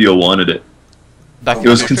studio wanted it. It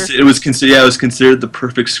was considered the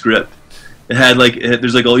perfect script. It had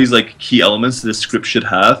there's like all these like key elements that a script should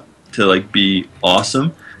have to like be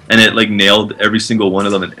awesome, and it like nailed every single one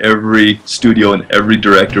of them, and every studio and every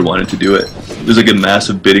director wanted to do it. There's like a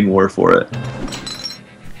massive bidding war for it.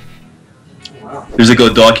 Wow. There's like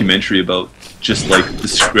a documentary about just like the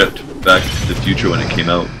script Back to the Future when it came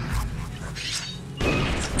out.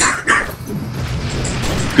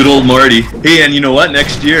 Good old Marty. Hey, and you know what?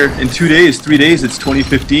 Next year, in 3 days, it's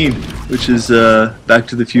 2015, which is Back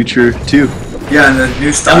to the Future 2. Yeah, and the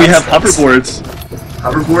new stuff. And we have hoverboards.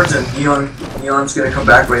 Hoverboards and Neon's gonna come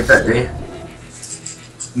back right that day.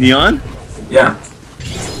 Neon? Yeah.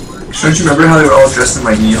 Don't you remember how they were all dressed in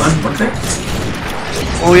like neon one thing?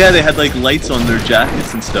 Oh yeah, they had like lights on their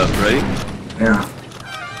jackets and stuff, right? Yeah.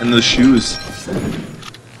 And the shoes.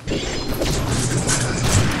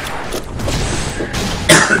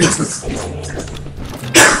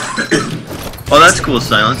 Oh, that's cool,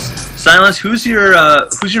 Silence. Silence, who's your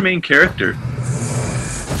main character?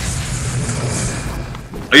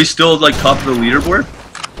 Are you still like top of the leaderboard?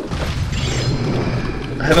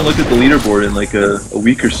 I haven't looked at the leaderboard in like a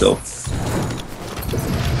week or so.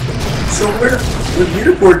 So with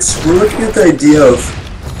leaderboards, we're looking at the idea of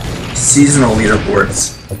seasonal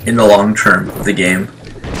leaderboards in the long term of the game.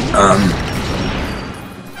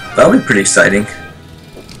 That'll be pretty exciting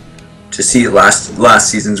to see last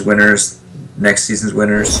season's winners, next season's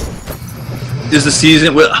winners. Is the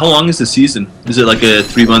season? How long is the season? Is it like a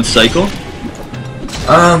 3-month cycle?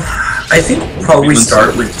 I think probably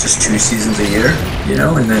start with just 2 seasons a year, you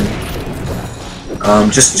know, and then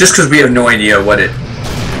just because we have no idea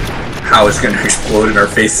how it's going to explode in our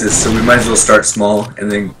faces, so we might as well start small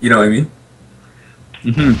and then, you know what I mean?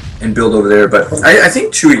 And build over there. But I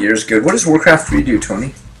think 2 a year is good. What does Warcraft 3 do,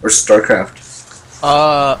 Tony? Or StarCraft?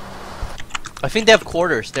 I think they have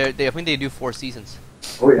quarters. I think they do 4 seasons.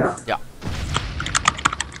 Oh yeah. Yeah.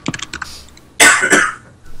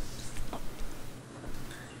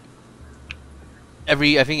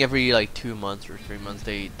 I think every like 2 months or 3 months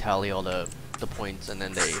they tally all the points and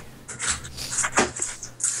then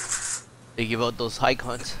they give out those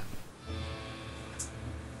icons.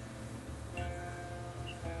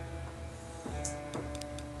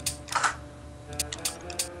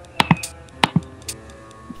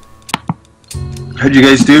 How'd you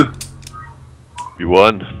guys do? You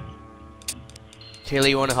won. Taylor,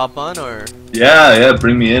 you wanna hop on or? Yeah,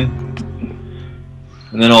 bring me in.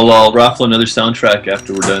 And then I'll raffle another soundtrack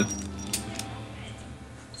after we're done.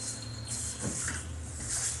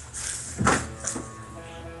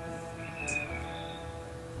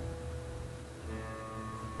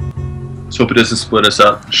 Let's hope it doesn't split us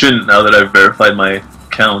up. Shouldn't, now that I've verified my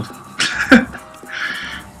account.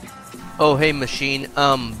 Oh hey machine,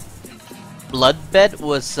 Bloodbed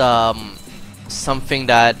was something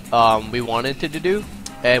that we wanted to do,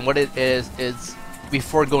 and what it is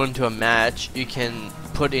before going to a match you can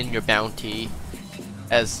put in your bounty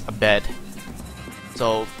as a bed.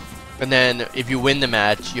 So, and then if you win the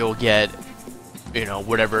match you'll get, you know,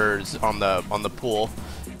 whatever's on the pool,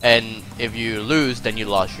 and if you lose then you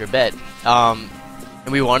lost your bed. And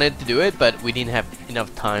we wanted to do it but we didn't have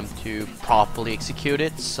enough time to properly execute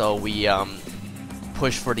it, so we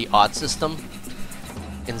pushed for the odd system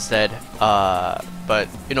instead, but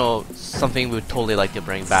you know, something we would totally like to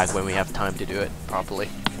bring back when we have time to do it properly.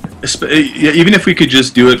 Yeah, even if we could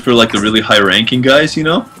just do it for like the really high ranking guys, you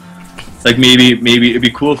know, like maybe it'd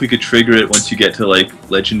be cool if we could trigger it once you get to like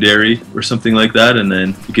legendary or something like that, and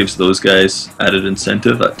then it gives those guys added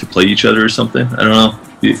incentive to play each other or something. I don't know.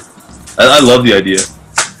 I love the idea.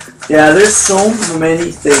 Yeah, there's so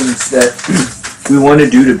many things that we want to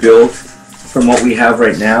do to build from what we have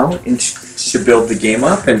right now and to build the game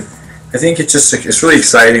up, and I think it's really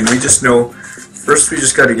exciting. We just know first we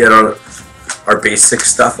just got to get our basic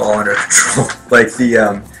stuff all under control, like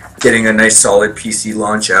the getting a nice solid PC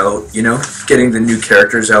launch out, you know, getting the new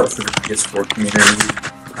characters out for the PS4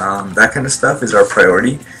 community, that kind of stuff is our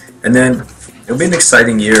priority, and then it'll be an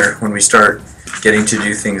exciting year when we start getting to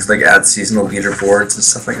do things like add seasonal leaderboards and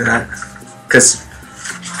stuff like that, because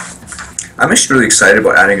I'm actually really excited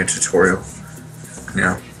about adding a tutorial.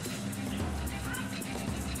 Yeah.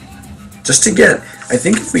 Just to get, I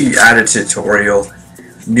think if we add a tutorial,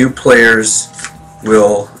 new players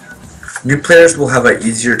will have an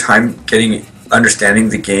easier time understanding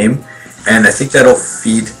the game, and I think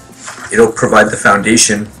it'll provide the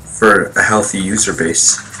foundation for a healthy user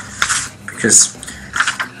base, because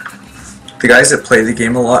the guys that play the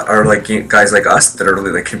game a lot are like guys like us that are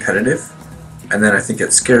really like competitive, and then I think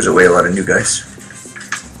it scares away a lot of new guys.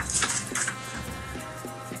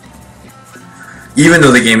 Even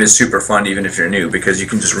though the game is super fun, even if you're new, because you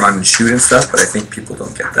can just run and shoot and stuff, but I think people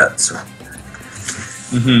don't get that, so.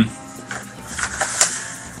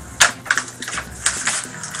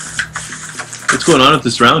 What's going on with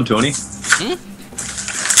this round, Tony?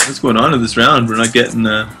 What's going on with this round? We're not getting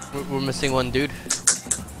We're missing one dude.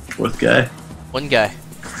 4th guy. One guy.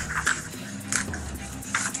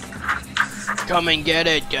 Come and get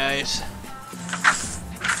it, guys.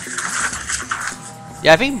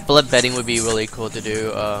 Yeah, I think blood betting would be really cool to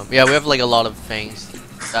do. Yeah, we have like a lot of things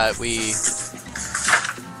that we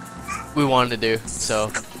wanted to do, so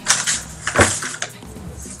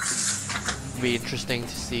it'd be interesting to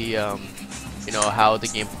see, you know, how the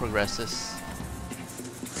game progresses.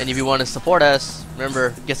 And if you want to support us,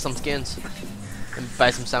 remember, get some skins and buy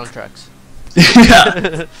some soundtracks.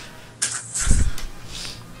 Yeah.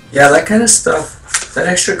 Yeah, that kind of stuff, that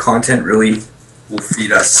extra content really will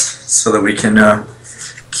feed us so that we can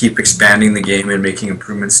keep expanding the game and making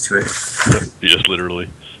improvements to it. Just literally.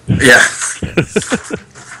 Yeah.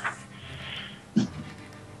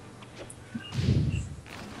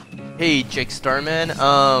 Hey, Jake Starman.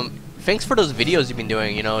 Thanks for those videos you've been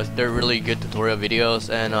doing. You know, they're really good tutorial videos,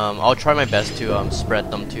 and I'll try my best to spread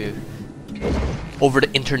them to over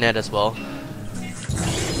the internet as well.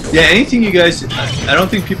 Yeah, anything you guys, I don't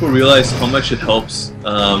think people realize how much it helps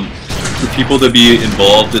for people to be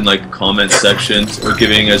involved in like comment sections or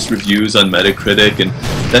giving us reviews on Metacritic, and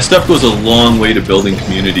that stuff goes a long way to building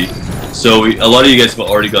community. So a lot of you guys have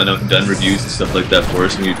already gone out and done reviews and stuff like that for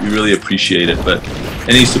us, and we really appreciate it. But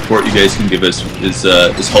any support you guys can give us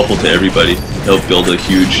is helpful to everybody. Help build a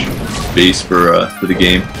huge base for the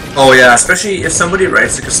game. Oh yeah, especially if somebody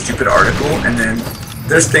writes like a stupid article and then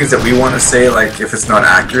there's things that we want to say like if it's not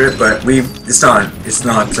accurate, but it's not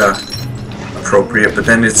appropriate. But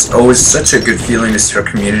then it's always such a good feeling to see our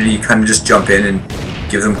community kind of just jump in and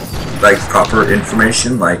give them like proper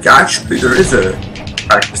information. Like actually there is a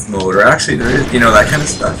practice mode, or actually there is, you know, that kind of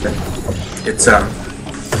stuff. And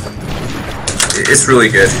it's really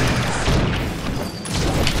good.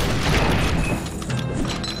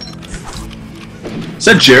 Is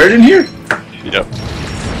that Jared in here? Yep.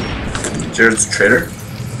 Jared's a traitor.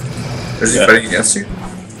 Is he fighting against you?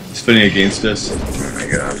 He's fighting against us. Oh my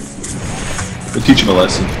god. We'll teach him a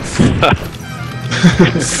lesson.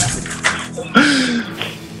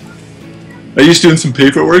 Are you doing some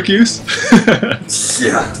paperwork use?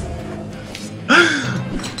 Yeah.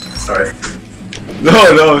 Sorry. No.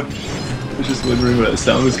 I was just wondering where that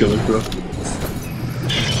sound was coming from.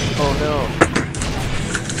 Oh no.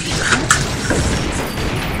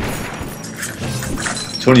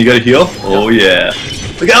 Tony, you got a heal? Oh yeah.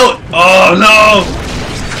 Look out! Oh no!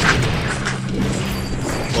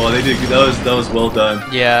 Oh, they did. That was well done.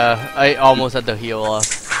 Yeah, I almost had to heal off.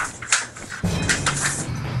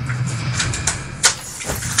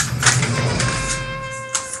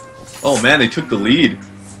 Oh man, they took the lead.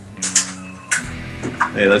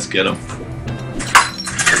 Hey, let's get them.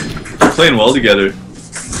 They're playing well together.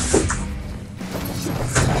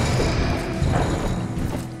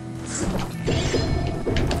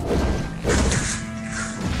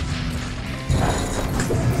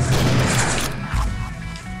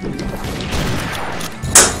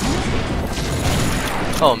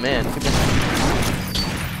 Oh man.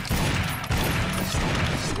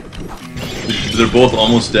 They're both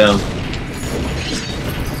almost down.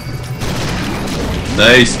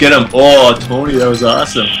 Nice, get him. Oh, Tony, that was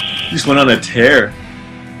awesome. You just went on a tear.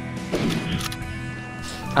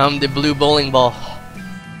 The blue bowling ball.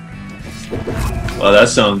 Wow, that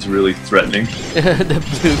sounds really threatening. The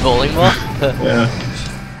blue bowling ball? Yeah.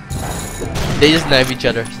 They just knife each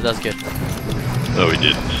other, so that's good. No, we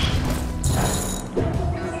didn't.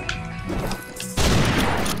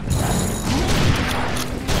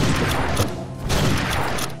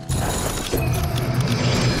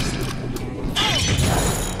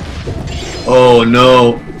 Oh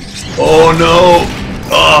no. Oh no.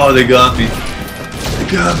 Oh, they got me. They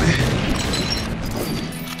got me.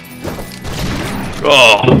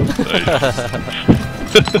 Oh, nice.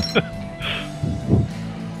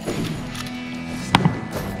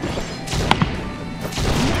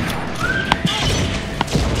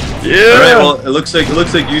 Yeah. All right. Well, it looks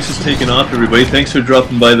like Use is taking off. Everybody, thanks for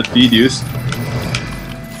dropping by the feed, Use.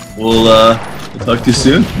 We'll talk to you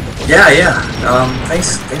soon. Yeah.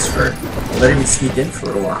 Thanks for letting me sneak in for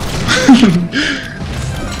a little while.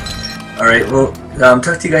 All right. Well,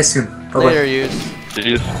 talk to you guys soon. Bye bye. Later, Use.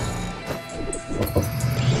 Jeez.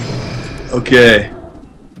 Okay.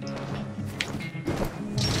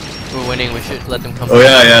 We're winning, we should let them come. Oh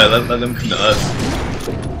yeah. Let them come to us.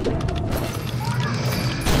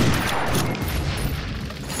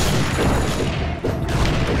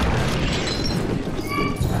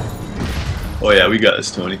 Oh yeah, we got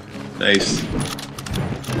this, Tony. Nice.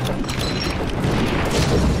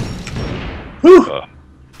 Whew.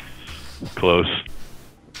 Close.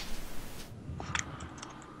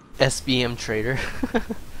 SBM trader.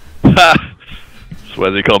 That's why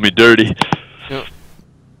they call me dirty. Yep.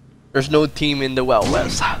 There's no team in the Wild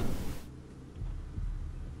West.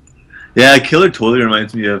 Yeah, Killer totally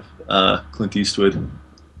reminds me of Clint Eastwood.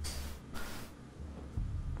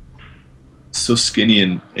 So skinny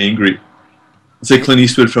and angry. It's like Clint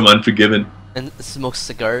Eastwood from Unforgiven. And smokes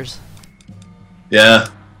cigars. Yeah.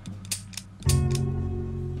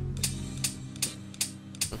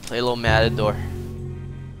 Play a little Matador.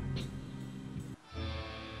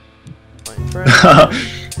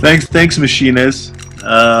 Thanks, Machines.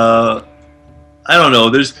 I don't know.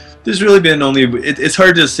 There's really been only. It's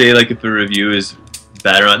hard to say like if a review is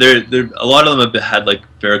bad or not. There a lot of them have had like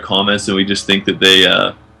fair comments, and we just think that they're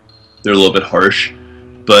a little bit harsh.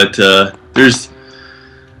 But there's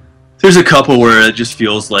a couple where it just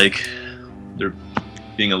feels like they're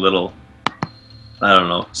being a little, I don't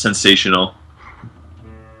know, sensational,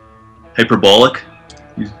 hyperbolic.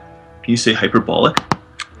 Can you say hyperbolic?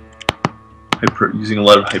 Using a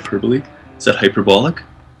lot of hyperbole. Is that hyperbolic?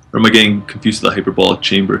 Or am I getting confused with the hyperbolic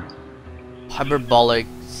chamber? Hyperbolic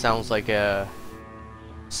sounds like a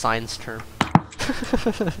science term.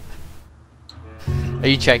 Are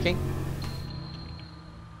you checking?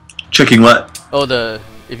 Checking what? Oh,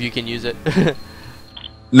 if you can use it.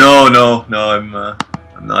 No. I'm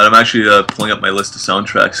I'm not. I'm actually pulling up my list of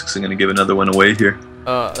soundtracks because I'm going to give another one away here.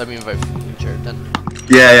 Let me invite Jared then.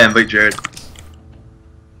 Yeah, invite Jared.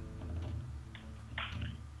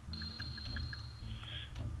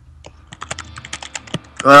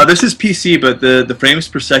 This is PC, but the frames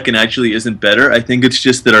per second actually isn't better. I think it's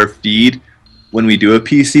just that our feed, when we do a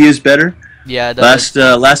PC, is better. Yeah.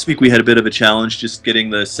 Last week we had a bit of a challenge just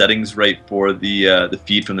getting the settings right for the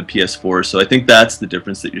feed from the PS4. So I think that's the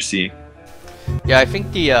difference that you're seeing. Yeah, I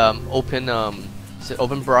think the open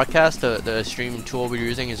broadcast, the streaming tool we're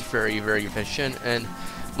using is very efficient, and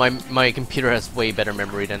my computer has way better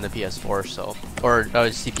memory than the PS4, so or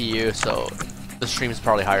CPU, so the stream is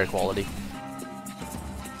probably higher quality.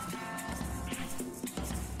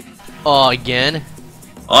 Oh, again?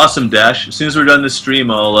 Awesome, Dash. As soon as we're done this stream,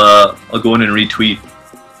 I'll go in and retweet.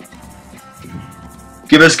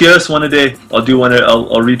 Give us one a day. I'll do one. I'll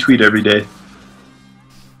retweet every day.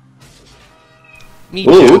 Me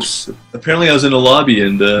Oh, too. oops! Apparently I was in a lobby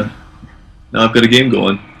and now I've got a game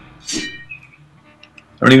going.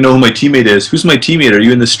 I don't even know who my teammate is. Who's my teammate? Are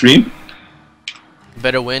you in the stream?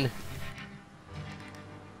 Better win.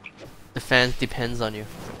 The fans depends on you.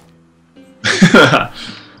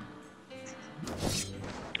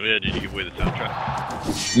 Oh yeah, did you give away the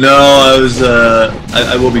soundtrack? No, I was.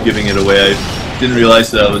 I will be giving it away. I didn't realize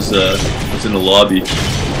that I was in a lobby.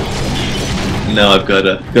 Now I've got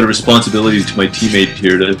a responsibility to my teammate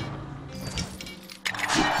here to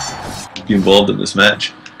be involved in this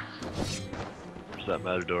match. Where's that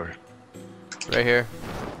Matador? Right here.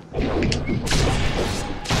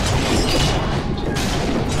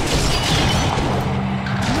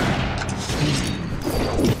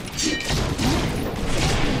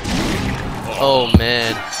 Oh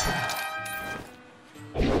man.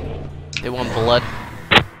 They want blood.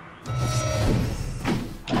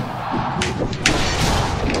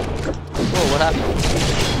 Whoa, what happened?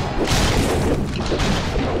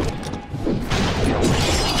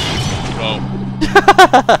 Oh.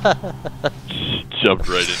 Jumped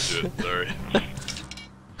right into it, sorry.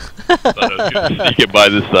 Thought I was gonna sneak it by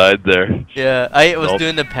the side there. Yeah, I was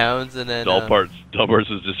doing the pounds and then Doll parts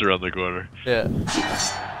was just around the corner. Yeah.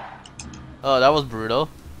 Oh, that was brutal.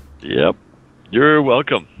 Yep. You're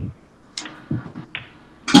welcome.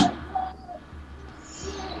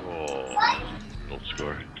 Oh, gold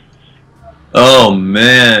score. Oh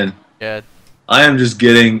man. Yeah. I am just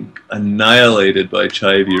getting annihilated by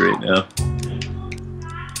Chivy right now.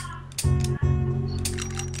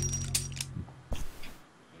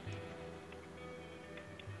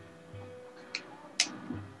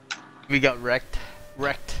 We got wrecked.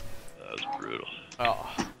 Wrecked. That was brutal. Oh.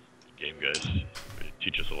 Game, guys.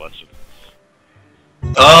 Teach us a lesson.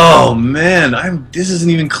 Oh man, this isn't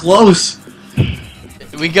even close.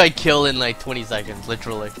 We got killed in like 20 seconds,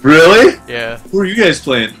 literally. Really? Yeah. Who are you guys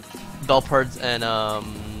playing? Doll parts and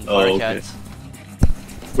okay. cats.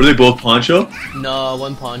 Were they both Poncho? No,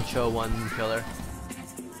 one Poncho, one killer.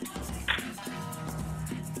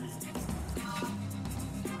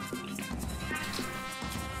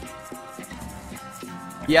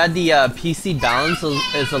 Yeah, the PC balance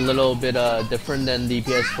is a little bit different than the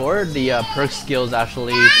PS4. The perk skills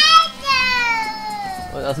actually.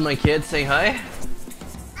 Oh, that's my kid saying hi.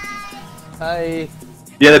 Hi.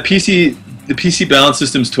 Yeah, the PC balance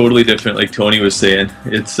system's totally different. Like Tony was saying,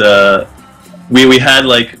 it's we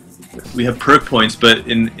have perk points, but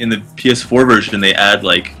in the PS4 version they add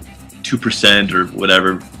like 2% or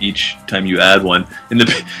whatever each time you add one. In the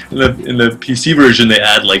PC version they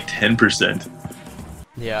add like 10%.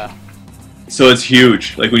 Yeah. So it's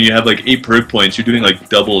huge. Like when you have like 8 perk points, you're doing like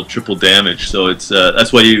double, triple damage. So it's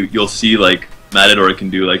that's why you'll see like Matador can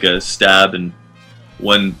do like a stab and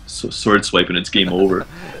one sword swipe and it's game over.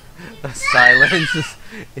 Silence.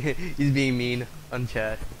 He's being mean on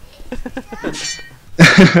chat.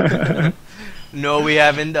 No, we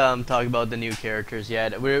haven't talked about the new characters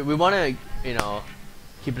yet. We want to,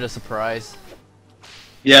 keep it a surprise.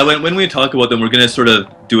 Yeah, when we talk about them, we're gonna sort of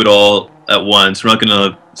do it all at once. We're not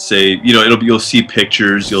gonna say, you'll see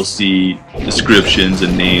pictures, you'll see descriptions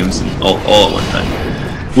and names, and all at one time.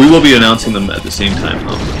 We will be announcing them at the same time,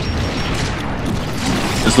 though,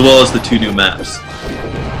 as well as the 2 new maps.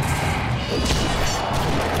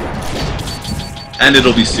 And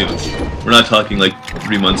it'll be soon. We're not talking like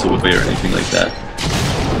 3 months away or anything like that.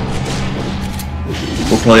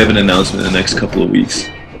 We'll probably have an announcement in the next couple of weeks.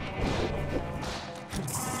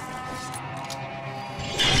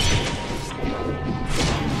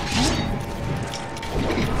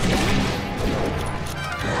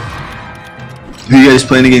 Who are you guys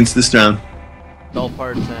playing against this round? Doll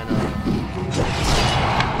parts and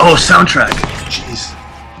Oh, soundtrack! Jeez.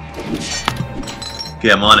 Okay,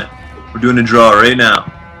 I'm on it. We're doing a draw right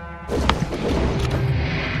now.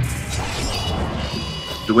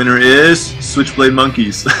 The winner is Switchblade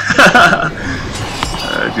Monkeys.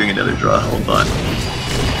 Doing another draw. Hold on.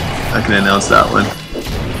 I can announce that one.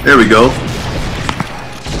 There we go.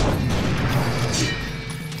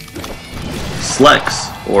 Slex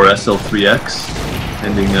or SL3X,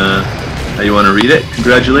 depending how you want to read it.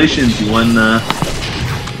 Congratulations, you won the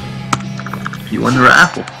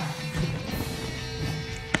raffle.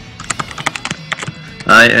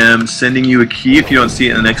 I am sending you a key. If you don't see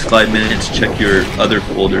it in the next 5 minutes, check your other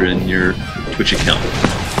folder in your Twitch account.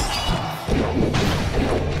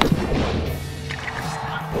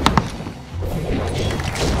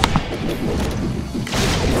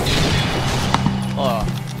 Oh,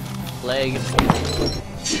 leg.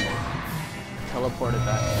 Teleported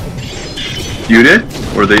back. You did?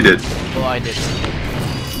 Or they did? Oh, I did.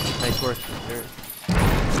 Nice work. There.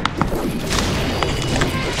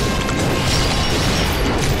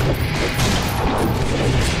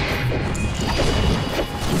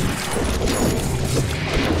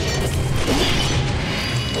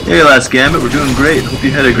 Hey, Last Gambit, we're doing great. Hope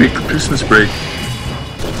you had a great Christmas break.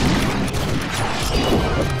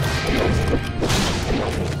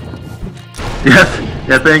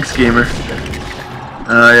 Yeah, thanks, gamer.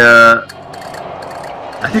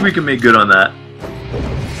 I think we can make good on that.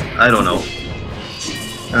 I don't know.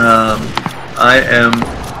 I am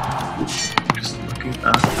just looking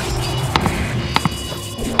up.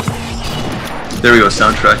 There we go.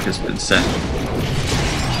 Soundtrack has been sent.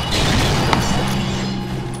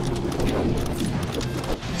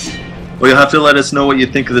 Well, you'll have to let us know what you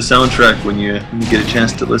think of the soundtrack when you get a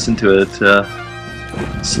chance to listen to it,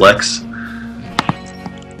 Slex.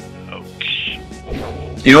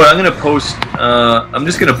 You know what? I'm gonna post. I'm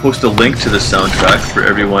just gonna post a link to the soundtrack for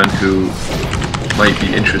everyone who might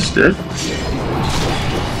be interested.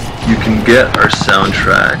 You can get our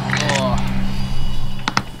soundtrack. Oh.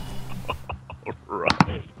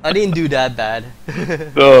 Right. I didn't do that bad.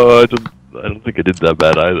 No, I don't think I did that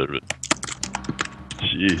bad either. But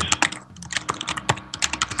jeez.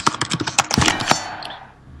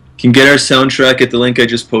 You can get our soundtrack at the link I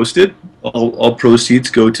just posted. All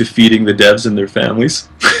proceeds go to feeding the devs and their families.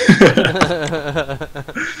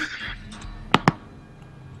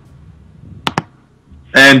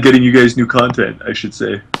 And getting you guys new content, I should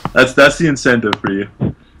say. That's the incentive for you.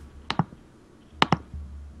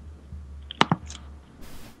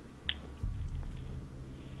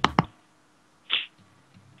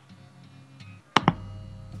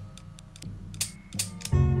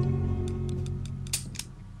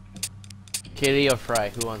 Kitty or Fry?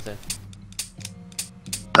 Who wants it?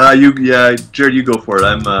 Yeah, Jared, you go for it.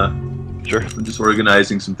 Sure. I'm just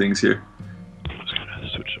organizing some things here. I'm just gonna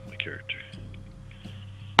switch up my character.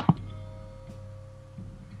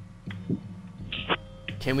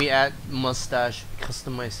 Can we add mustache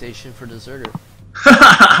customization for deserter?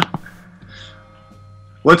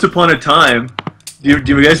 Once upon a time, do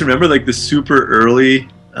you guys remember like the super early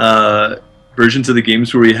versions of the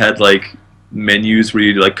games where we had like menus where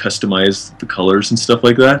you like customize the colors and stuff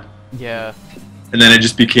like that? Yeah. And then it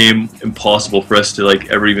just became impossible for us to like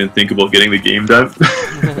ever even think about getting the game done.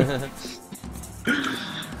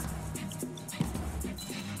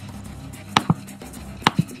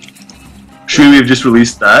 Should we have just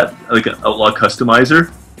released that, like an Outlaw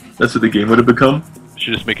Customizer? That's what the game would have become.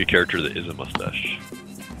 Should just make a character that is a mustache.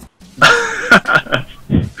 That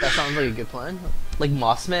sounds like a good plan. Like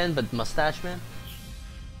Moss Man, but Mustache Man?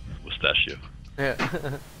 Mustachio. Yeah.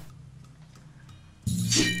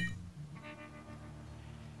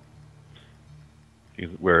 You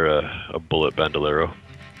can wear a bullet bandolero.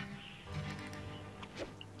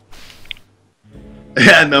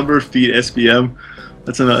 Yeah, number of feet SBM.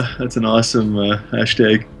 That's an awesome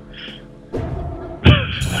hashtag.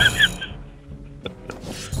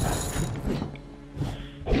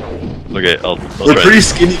 Okay, I'll We're a try pretty it.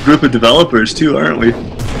 skinny group of developers too, aren't we?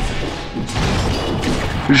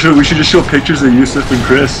 We should just show pictures of Yusuf and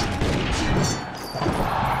Chris.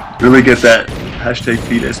 Really get that hashtag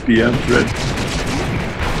feed SBM thread.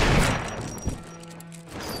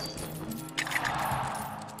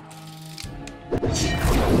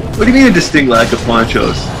 What do you mean a distinct lack of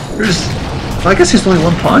ponchos? Well, I guess there's only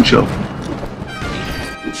one poncho.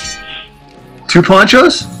 2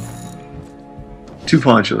 ponchos? 2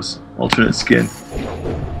 ponchos. Alternate skin.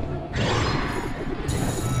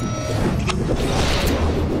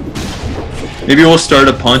 Maybe we'll start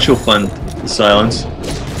a poncho fund, Silence.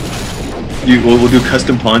 We'll do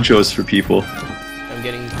custom ponchos for people. I'm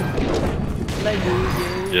getting...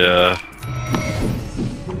 Yeah.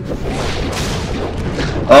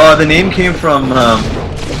 Oh, the name came from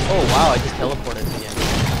Oh wow, I just teleported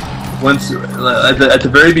again. once at the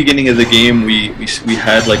very beginning of the game, we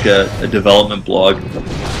had like a development blog,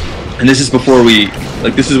 and this is before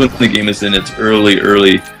this is when the game is in its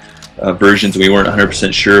early versions. We weren't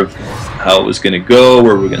 100% sure of how it was going to go,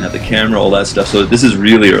 where we were going to have the camera, all that stuff. So this is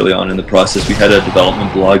really early on in the process. We had a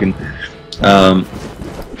development blog, and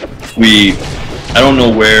I don't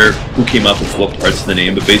know who came up with what parts of the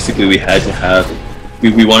name, but basically we had to have,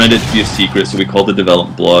 we wanted it to be a secret, so we called the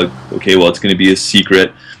development blog. Okay, well, it's going to be a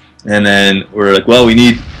secret. And then we're like, well, we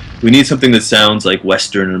need something that sounds like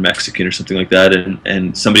Western or Mexican or something like that,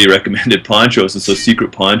 and somebody recommended Ponchos, and so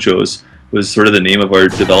Secret Ponchos was sort of the name of our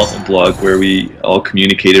development blog, where we all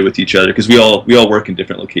communicated with each other, because we all work in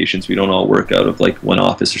different locations. We don't all work out of like one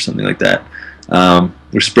office or something like that.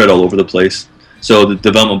 We're spread all over the place. So the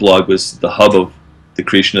development blog was the hub of the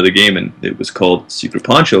creation of the game, and it was called Secret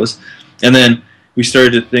Ponchos. And then we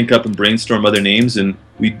started to think up and brainstorm other names, and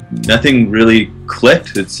nothing really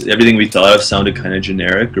clicked. Everything we thought of sounded kind of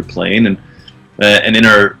generic or plain, and in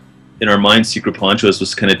our minds, Secret Ponchos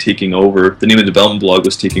was kind of taking over. The name of the development blog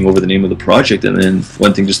was taking over the name of the project, and then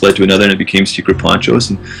one thing just led to another, and it became Secret Ponchos.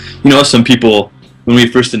 And some people, when we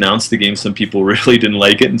first announced the game, some people really didn't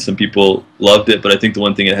like it, and some people loved it. But I think the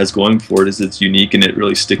one thing it has going for it is it's unique, and it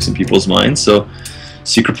really sticks in people's minds. So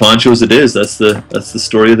Secret Ponchos it is. That's the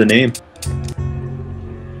story of the name.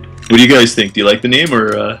 What do you guys think? Do you like the name,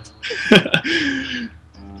 or can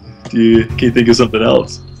you think of something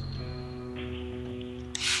else?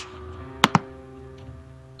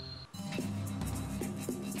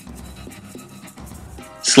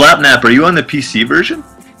 Slapnap, are you on the PC version?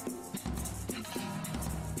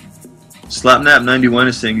 Slapnap91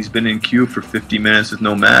 is saying he's been in queue for 50 minutes with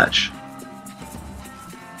no match.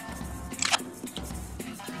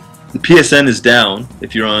 The PSN is down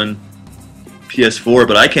if you're on PS4,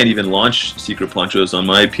 but I can't even launch Secret Ponchos on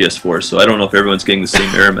my PS4, so I don't know if everyone's getting the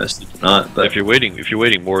same error message or not. But if you're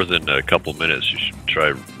waiting more than a couple minutes, you should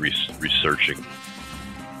try researching.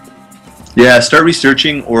 Yeah, start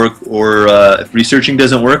researching, or if researching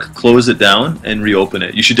doesn't work, close it down and reopen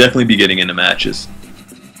it. You should definitely be getting into matches.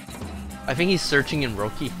 I think he's searching in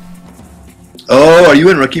Rookie. Oh, are you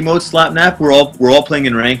in Rookie mode, Slapnap? We're all playing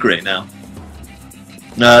in rank right now.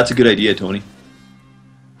 Nah, that's a good idea, Tony.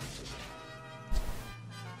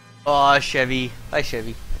 Aw, Chevy. Hi,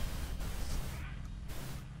 Chevy.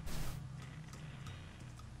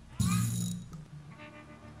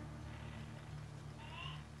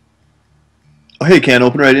 Oh, hey, Can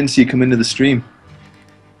Opener, I didn't see you come into the stream.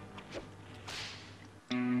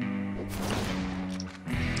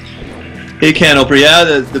 Hey, Can Opener,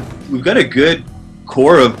 yeah, we've got a good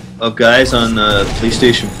core of guys on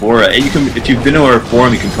PlayStation 4. If you've been to our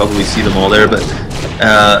forum, you can probably see them all there. But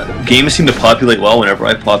games seem to populate well whenever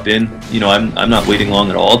I pop in. I'm not waiting long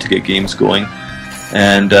at all to get games going,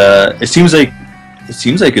 and it seems like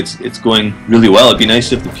it's going really well. It'd be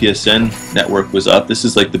nice if the PSN network was up. This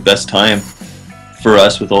is like the best time for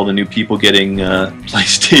us, with all the new people getting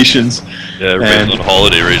PlayStations. Yeah, everybody's on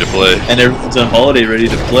holiday ready to play. And everyone's on holiday ready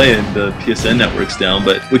to play, and the PSN network's down.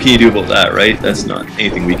 But what can you do about that, right? That's not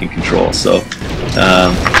anything we can control. So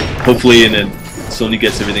hopefully, and then Sony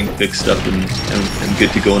gets everything fixed up and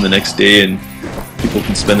good to go in the next day, and people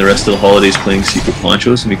can spend the rest of the holidays playing Secret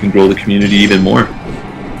Ponchos, and we can grow the community even more.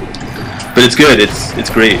 But it's good. It's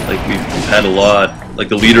great. Like we've had a lot. Like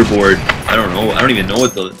the leaderboard, I don't even know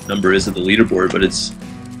what the number is of the leaderboard, but it's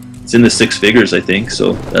in the 6 figures, I think.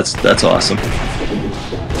 So that's awesome.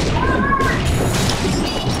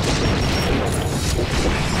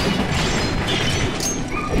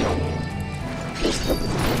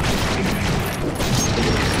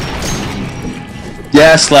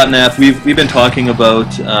 Yeah, Slapnap. We've been talking about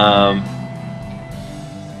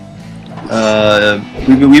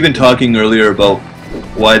we've been talking earlier about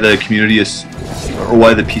why the community is, or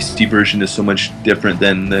why the PC version is so much different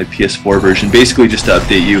than the PS4 version. Basically, just to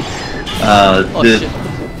update you,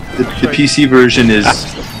 the PC version is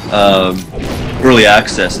early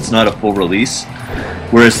access. It's not a full release,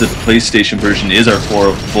 whereas the PlayStation version is our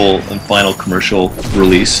full and final commercial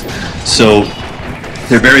release. So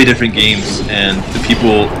they're very different games, and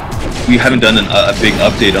we haven't done a big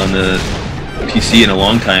update on the PC in a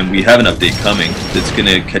long time. We have an update coming that's going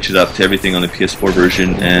to catch it up to everything on the PS4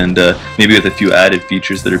 version, and maybe with a few added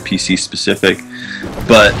features that are PC specific.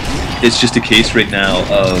 But it's just a case right now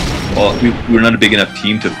of we're not a big enough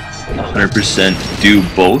team to 100% do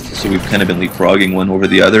both, so we've kind of been leapfrogging one over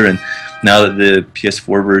the other. And now that the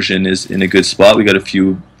PS4 version is in a good spot, we got a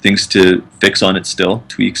few things to fix on it still,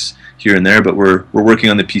 tweaks here and there, but we're working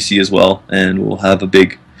on the PC as well, and we'll have a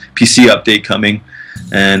big PC update coming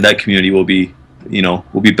and that community will be,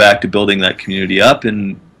 we'll be back to building that community up,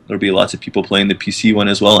 and there'll be lots of people playing the PC one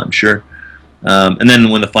as well, I'm sure. And then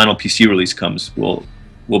when the final PC release comes, we'll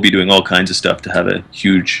be doing all kinds of stuff to have a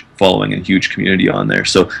huge following and huge community on there.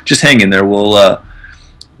 So just hang in there.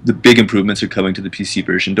 The big improvements are coming to the PC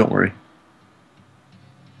version. Don't worry.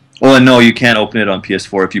 Well, and no, you can't open it on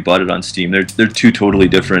PS4 if you bought it on Steam. They're two totally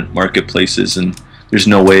different marketplaces, and there's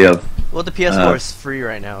no way of. Well, the PS4 is free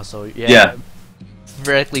right now, so yeah.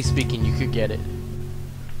 Theoretically speaking, you could get it.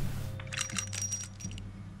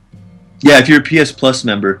 Yeah, if you're a PS Plus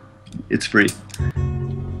member, it's free.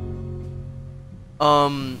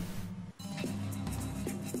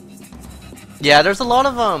 Yeah, there's a lot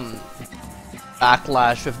of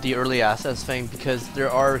backlash with the early access thing, because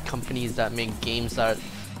there are companies that make games that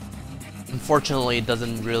unfortunately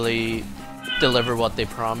doesn't really deliver what they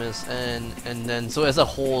promise, and then so as a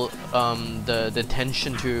whole, the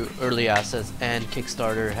tension to early access and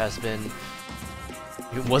Kickstarter has been,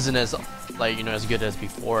 it wasn't as as good as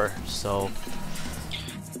before. So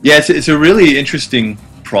yeah, it's a really interesting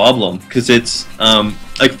problem, because it's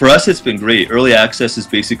like for us it's been great. Early access is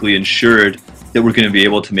basically ensured that we're going to be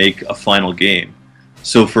able to make a final game.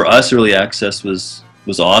 So for us, early access was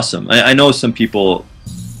awesome. I know some people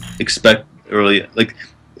expect early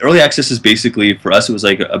access is basically, for us it was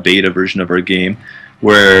like a beta version of our game,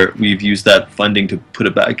 where we've used that funding to put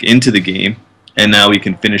it back into the game, and now we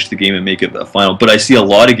can finish the game and make it a final. But I see a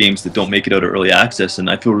lot of games that don't make it out of early access, and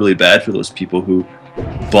I feel really bad for those people who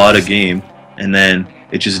bought a game and then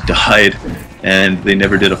it just died and they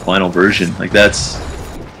never did a final version. Like that's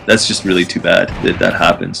just really too bad that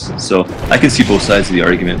happens. So I can see both sides of the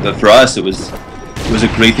argument, but for us it was a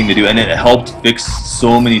great thing to do, and it helped fix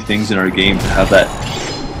so many things in our game to have that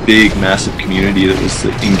big massive community that was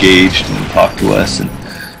engaged and talked to us, and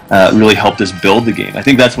really helped us build the game. I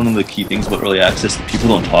think that's one of the key things about early access that people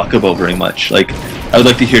don't talk about very much. Like, I would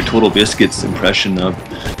like to hear Total Biscuit's impression of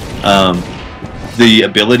the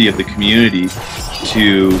ability of the community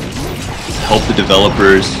to help the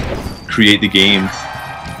developers create the game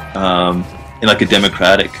in like a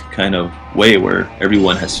democratic kind of way where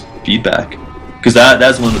everyone has feedback. Because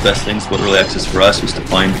that's one of the best things about early access for us, was to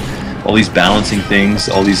find all these balancing things,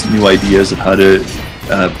 all these new ideas of how to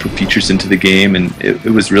put features into the game, and it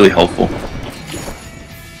was really helpful.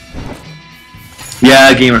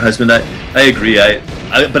 Yeah, gamer husband, I agree.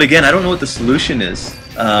 But again, I don't know what the solution is.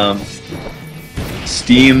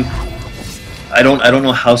 Steam, I don't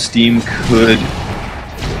know how Steam could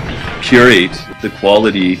curate the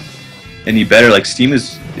quality any better. Like, Steam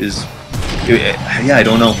is yeah, I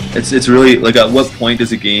don't know. It's really like, at what point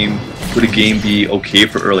would a game be okay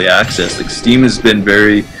for early access? Like, Steam has been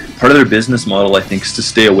part of their business model, I think, is to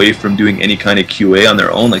stay away from doing any kind of QA on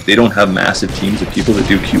their own. Like, they don't have massive teams of people that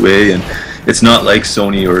do QA, and it's not like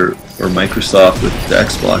Sony or Microsoft with the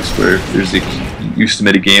Xbox, where you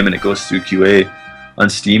submit a game and it goes through QA. On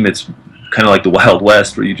Steam, it's kind of like the Wild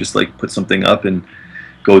West, where you just like put something up and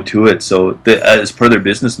go to it. So as part of their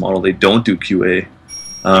business model, they don't do QA.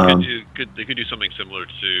 They could do something similar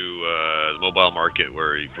to the mobile market,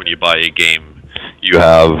 where when you buy a game, you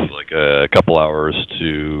have like a couple hours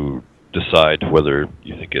to decide whether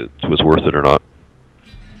you think it was worth it or not.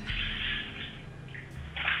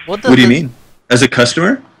 What do you mean? As a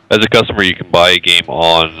customer? As a customer, you can buy a game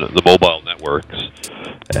on the mobile networks,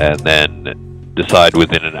 and then decide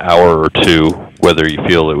within an hour or two whether you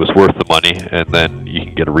feel it was worth the money, and then you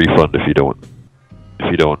can get a refund if you didn't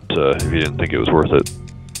think it was worth it.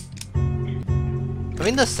 I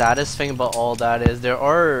mean, the saddest thing about all that is there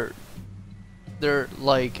are a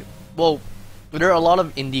lot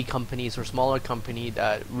of indie companies or smaller companies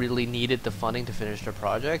that really needed the funding to finish their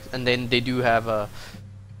project, and then they do have a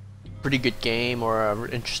pretty good game or an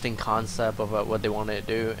interesting concept of what they want to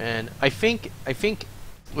do. And I think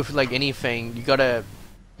with like anything, you gotta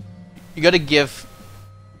give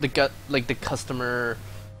the customer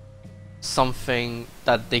something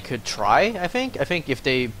that they could try. I think if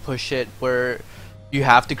they push it where you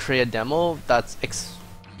have to create a demo that's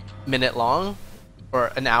minute long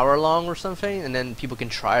or an hour long or something, and then people can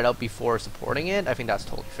try it out before supporting it, I think that's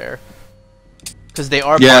totally fair, because they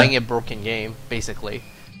are buying a broken game basically.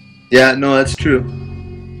 Yeah, no, that's true.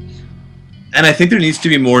 And I think there needs to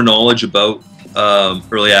be more knowledge about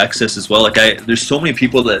early access as well. Like, there's so many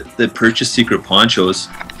people that purchase Secret Ponchos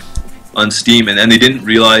on Steam, and then they didn't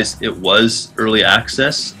realize it was early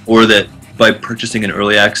access, or that by purchasing an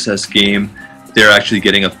early access game, they're actually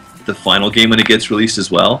getting the final game when it gets released as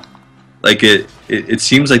well. Like, it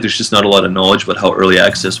seems like there's just not a lot of knowledge about how early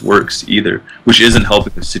access works either, which isn't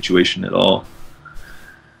helping the situation at all.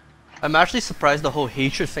 I'm actually surprised the whole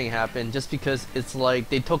hatred thing happened, just because it's like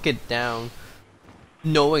they took it down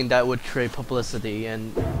knowing that would create publicity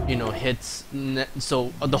and, you know, hits.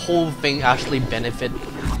 So the whole thing actually benefit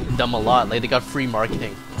them a lot. Like they got free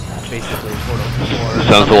marketing, basically.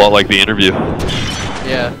 Sounds a lot like the interview.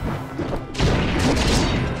 Yeah.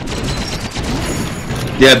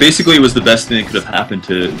 Yeah, basically it was the best thing that could have happened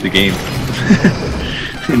to the game.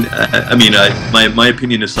 I mean, my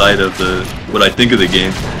opinion aside of what I think of the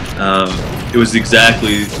game, it was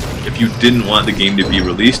exactly, if you didn't want the game to be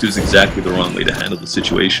released, it was exactly the wrong way to handle the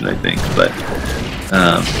situation, I think. But,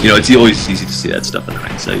 you know, it's always easy to see that stuff in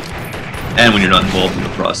hindsight, and when you're not involved in the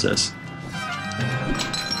process.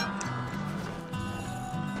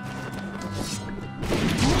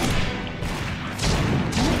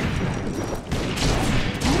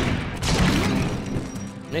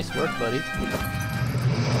 Nice work, buddy.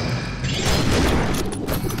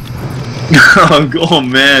 Oh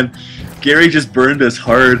man, Gary just burned us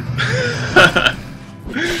hard.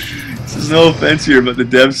 This is no offense here, but the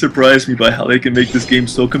devs surprised me by how they can make this game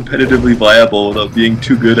so competitively viable without being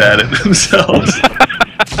too good at it themselves.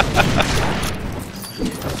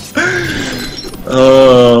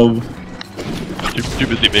 Too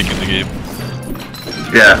busy making the game.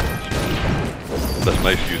 Yeah. That's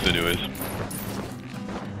my excuse anyways.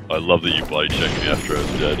 I love that you body checked me after I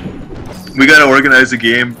was dead. We gotta organize a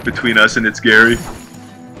game between us and it's Gary. I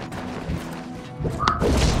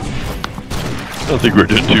don't think we're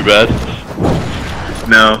doing too bad.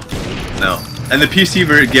 No. And the PC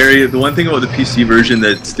version, Gary, the one thing about the PC version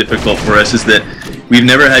that's difficult for us is that we've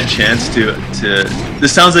never had chance to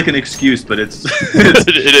this sounds like an excuse, but it's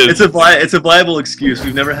It is. It's a viable excuse.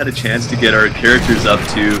 We've never had a chance to get our characters up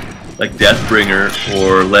to like Deathbringer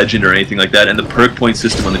or Legend or anything like that, and the perk point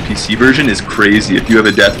system on the PC version is crazy. If you have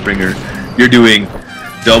a Deathbringer, you're doing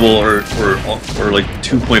double or like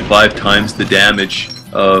 2.5 times the damage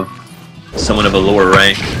of someone of a lower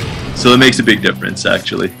rank. So it makes a big difference,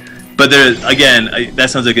 actually. But there, again, that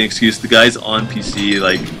sounds like an excuse. The guys on PC,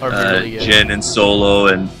 like Jin and Solo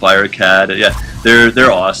and Firecat, yeah,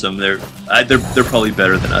 they're awesome. They're probably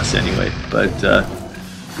better than us anyway. But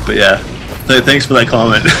yeah. Thanks for that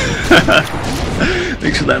comment.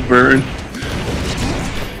 Thanks for that burn.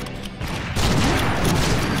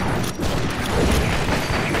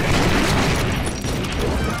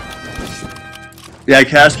 Yeah,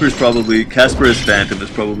 Casper as Phantom is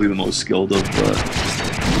probably the most skilled of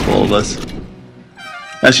all of us.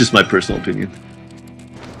 That's just my personal opinion.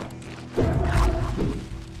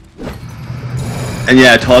 And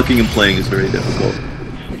yeah, talking and playing is very difficult.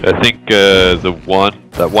 I think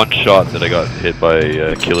that one shot that I got hit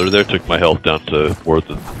by Killer there took my health down to less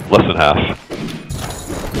than half.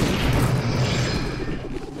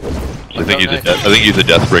 So I think he's a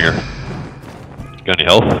Deathbringer. Got any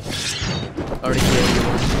health? Already killed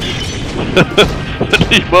I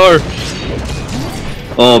need more.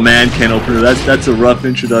 Oh man, Ken Opener, that's a rough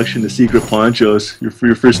introduction to Secret Ponchos. Your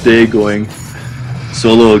first day going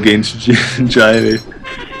solo against Jive.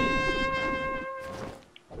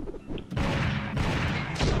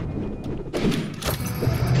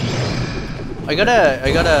 I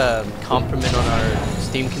gotta compliment on our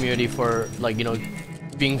Steam community for, like, you know,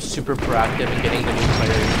 being super proactive and getting the new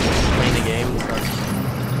players playing the game and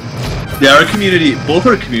stuff. Yeah, our community,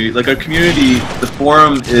 like our community, the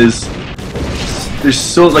forum is, there's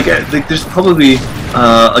so, like there's probably,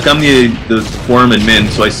 like I'm the forum admin,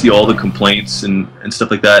 so I see all the complaints and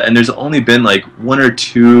stuff like that, and there's only been like one or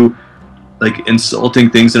two like insulting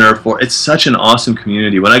things in our forum. It's such an awesome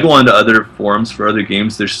community. When I go onto other forums for other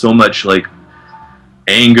games, there's so much like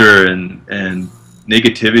anger and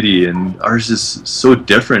negativity, and ours is so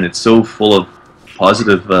different. It's so full of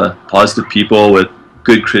positive people with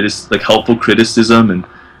good helpful criticism and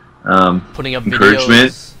putting up encouragement.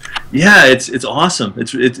 Videos. Yeah, it's awesome.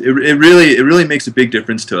 It really makes a big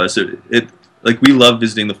difference to us. Like we love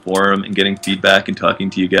visiting the forum and getting feedback and talking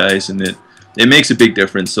to you guys, and it makes a big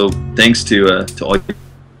difference. So thanks to all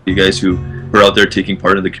you guys who are out there taking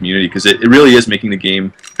part of the community, because it really is making the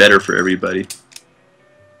game better for everybody.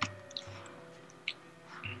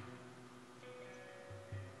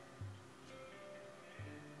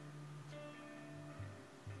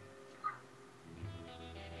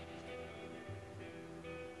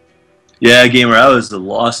 Yeah, gamer, I was the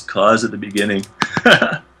lost cause at the beginning.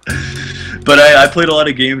 But I played a lot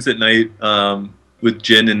of games at night with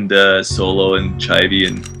Jin and Solo and Chivy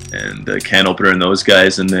and Can Opener and those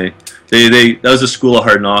guys, and that was a school of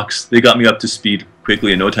hard knocks. They got me up to speed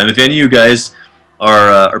quickly in no time. If any of you guys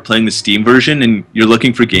are playing the Steam version and you're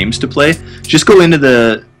looking for games to play, just go into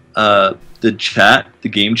the chat, the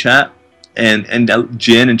game chat, and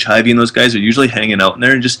Jin and Chivy and those guys are usually hanging out in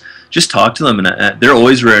there, and just talk to them, and they're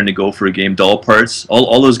always raring to go for a game. Doll Parts,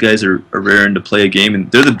 all those guys are raring to play a game, and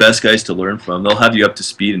they're the best guys to learn from. They'll have you up to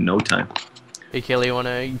speed in no time. Hey Kelly, you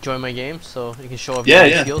wanna join my game so you can show off Yeah,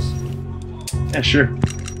 your yeah. skills? Yeah, sure.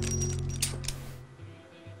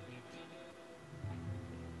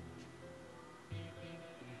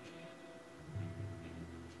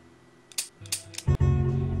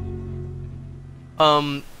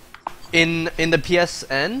 In the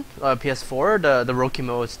PSN, PS4, the Roki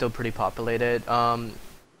mode is still pretty populated.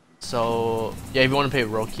 So yeah, if you want to play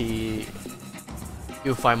Roki,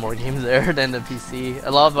 you'll find more games there than the PC.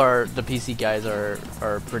 A lot of the PC guys are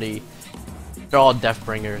pretty. They're all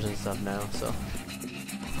Deathbringers and stuff now. So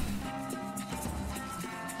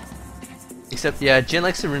except yeah, Jin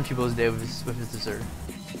likes to ruin people's day with his dessert.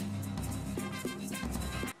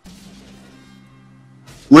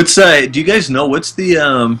 What's do you guys know what's the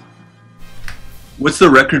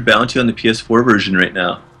record bounty on the PS4 version right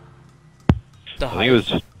now? The I think it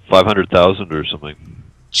was 500,000 or something.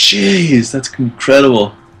 Jeez, that's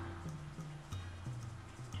incredible.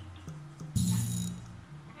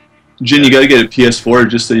 Jin, you gotta get a PS4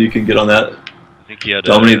 just so you can get on that, I think he had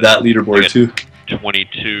dominate that leaderboard too.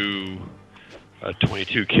 22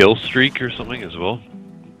 kill streak or something as well.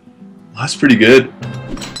 That's pretty good.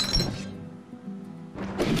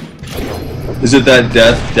 Is it that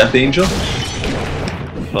Death Angel?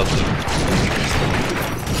 Thought so.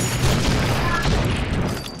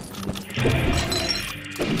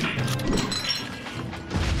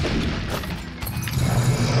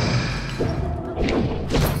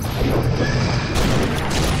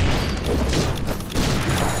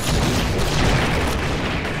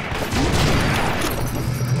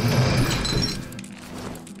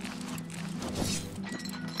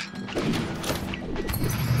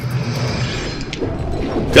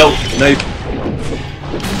 Go, knife.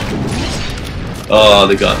 Oh,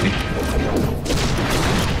 they got me.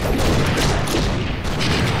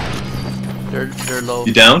 They're low.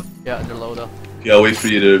 You down? Yeah, they're low though. Yeah, I'll wait for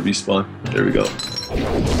you to respawn. There we go.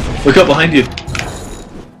 Look up behind you.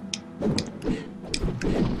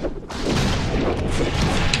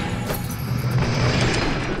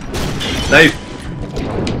 Knife.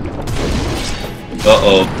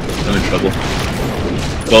 Uh-oh, I'm in trouble.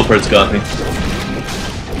 Belpart's got me.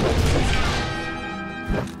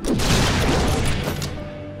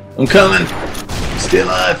 I'm coming. Stay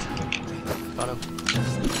alive. Got him.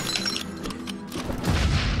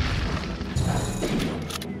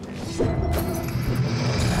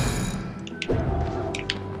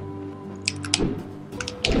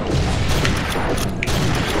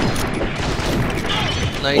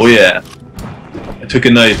 Nice. Oh yeah. I took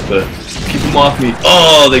a knife, but keep them off me.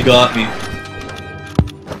 Oh, they got me.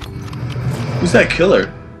 Who's that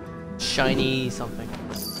killer? Shiny something.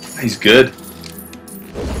 He's good.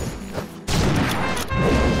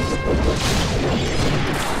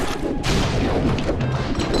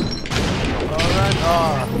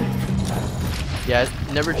 Yeah,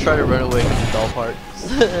 never try to run away from the doll part.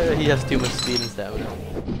 He has too much speed and stamina.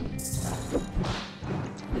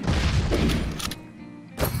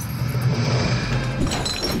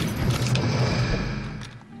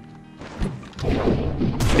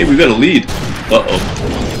 Hey, we got a lead. Uh-oh.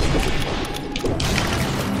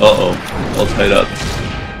 Uh-oh. All tied up.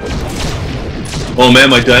 Oh man,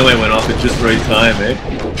 my dynamite went off at just the right time, eh?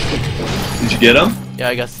 Did you get him? Yeah,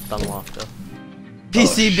 I got stun locked though.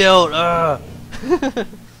 PC build! Oh,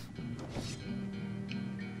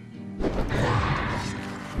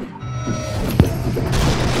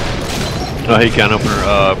 hey, can opener.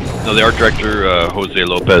 No, the art director, Jose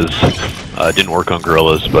Lopez, didn't work on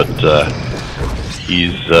Gorillas, but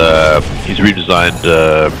he's redesigned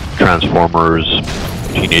Transformers,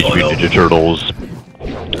 Teenage Mutant Ninja Turtles,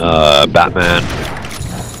 Batman.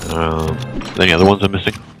 Any other ones I'm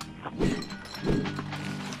missing?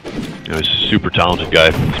 You know, he's a super talented guy.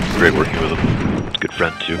 It's been great working with him. He's a good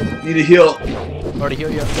friend too. Need a heal. Already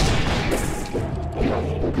heal you.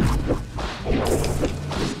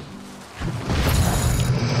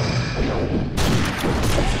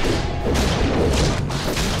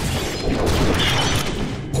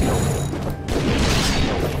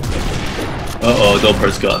 Uh-oh,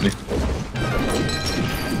 Delpart's got me.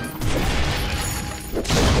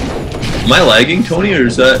 Am I lagging, Tony, or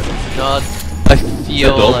is that... No, I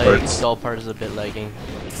feel doll like parts? doll part is a bit lagging.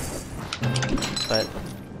 But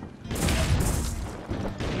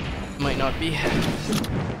might not be.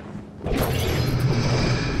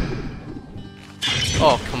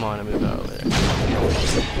 Oh, come on, I moved out over there.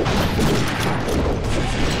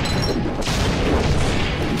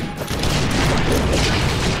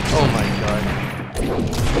 Oh my god.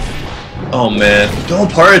 Oh man,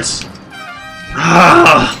 double parts.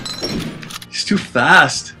 Ah, he's too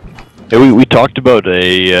fast. Yeah, we talked about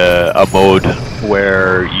a mode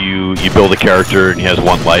where you build a character and he has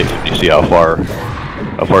one life and you see how far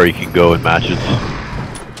you can go in matches.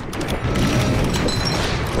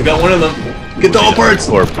 I got one of them. Get double parts.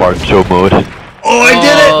 Or Poncho mode. Oh, I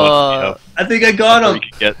did it! Oh, I think I got him. You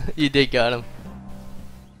can get. you did got him.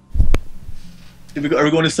 Are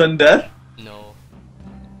we going to sudden death? No.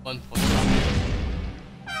 1 point.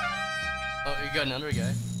 Oh, you got another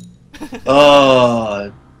guy.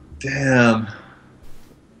 Oh, damn.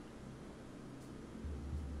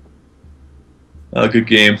 Oh, good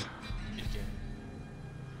game.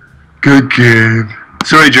 Good game.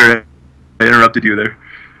 Sorry, Jared. I interrupted you there.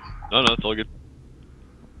 No, it's all good.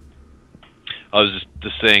 I was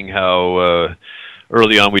just saying how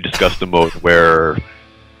early on we discussed the mode where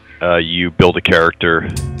you build a character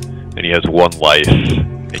and he has one life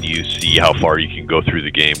and you see how far you can go through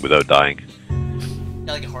the game without dying.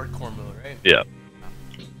 Yeah, like a hardcore mode, right? Yeah.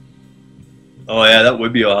 Oh yeah, that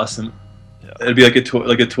would be awesome. Yeah. It'd be like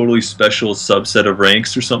a totally special subset of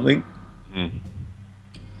ranks or something. Mm.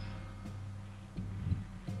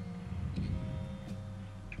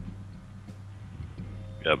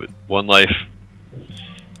 Yeah, but one life,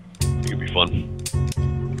 it could be fun.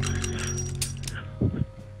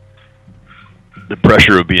 The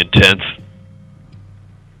pressure would be intense.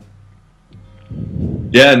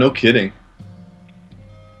 Yeah, no kidding.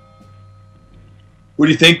 What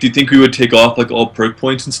do you think? Do you think we would take off like all perk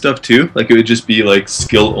points and stuff too? Like it would just be like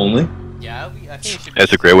skill only? Yeah, I think it should be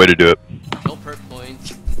That's a great way to do it. no perk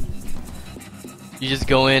points. You just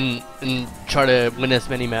go in and try to win as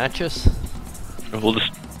many matches. We'll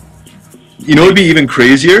just You know what would be even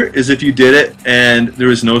crazier is if you did it and there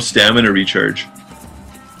was no stamina recharge.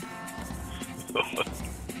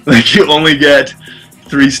 Like you only get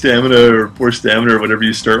 3 stamina or 4 stamina or whatever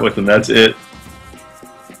you start with and that's it.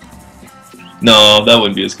 No, that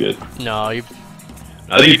wouldn't be as good. No, you.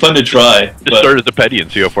 That'd be fun to try. Just But start as a petty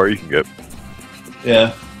and see how far you can get.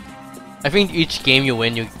 yeah. I think each game you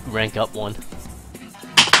win, you rank up one.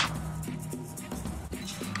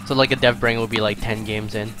 So like a dev brain would be like 10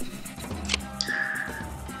 games in.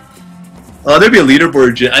 There'd be a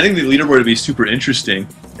leaderboard. I think the leaderboard would be super interesting.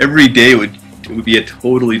 Every day it would be a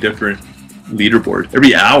totally different leaderboard.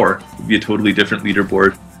 Every hour would be a totally different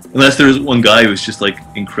leaderboard. Unless there was one guy who was just like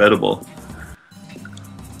incredible.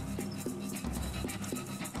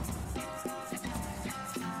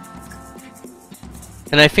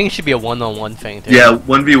 And I think it should be a one-on-one thing too. Yeah,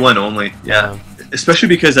 1v1 only. Yeah. Especially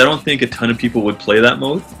because I don't think a ton of people would play that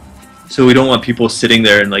mode. So we don't want people sitting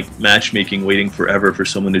there and like matchmaking waiting forever for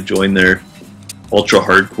someone to join their ultra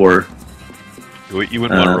hardcore. You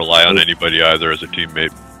wouldn't want to rely on anybody either as a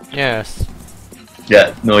teammate. Yes.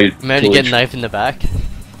 Yeah, no, you Imagine getting knifed in the back.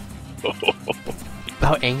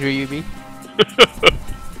 How angry you'd be.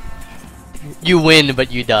 You win,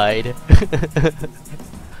 but you died.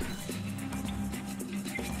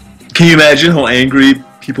 Can you imagine how angry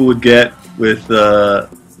people would get with,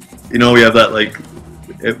 you know, we have that like,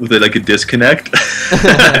 with like a disconnect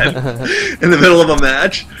in the middle of a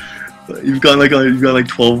match. You've got like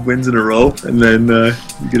 12 wins in a row, and then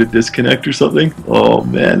you get a disconnect or something. Oh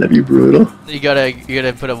man, that'd be brutal. You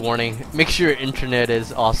gotta put a warning. Make sure your internet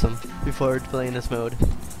is awesome before playing this mode.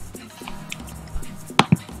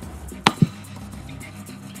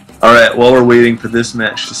 All right, while we're waiting for this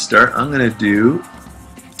match to start, I'm gonna do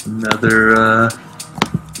another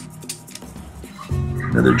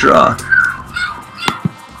draw.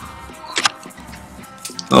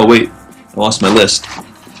 Oh wait, I lost my list.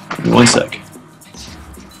 Give me 1 sec.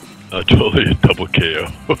 Totally a double KO.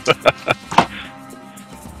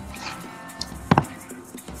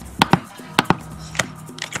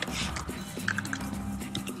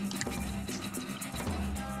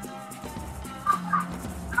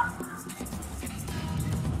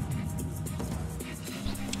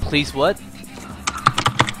 Please what?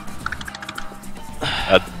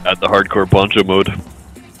 At the hardcore Poncho mode.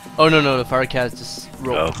 Oh no, the Firecast just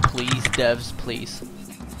wrote, Oh. please devs, please.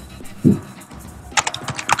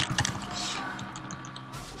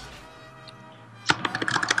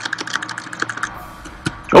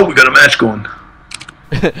 Oh, we got a match going.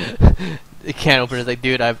 It can't open it. It's like,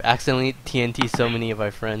 dude, I've accidentally TNT so many of my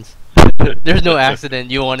friends. There's no accident.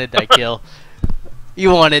 You wanted that kill.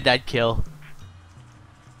 You wanted that kill.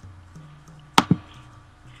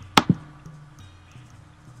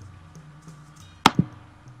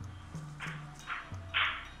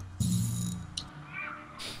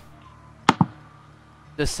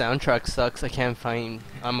 The soundtrack sucks. I can't find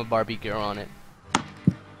I'm a Barbie girl on it.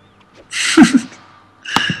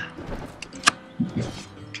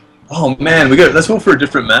 Oh man, let's vote for a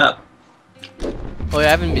different map. Oh, yeah, I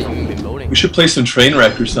haven't even been voting. We should play some train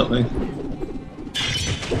wreck or something.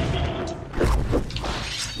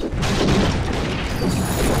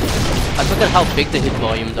 I forgot how big the hit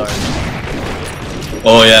volumes are.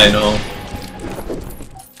 Oh yeah, I know.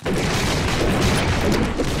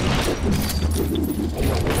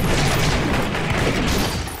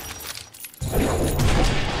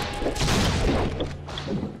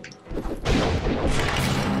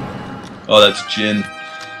 Oh, that's Jin.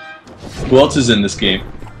 Who else is in this game?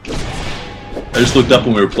 I just looked up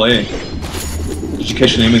when we were playing. Did you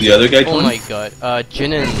catch the name of the other guy, Tony? Oh my god.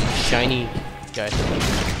 Jin and Shiny guy.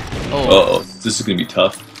 Oh. Uh-oh, this is gonna be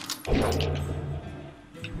tough.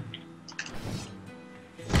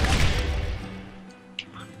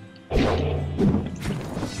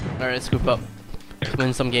 Alright, let's group up. Let's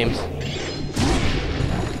win some games.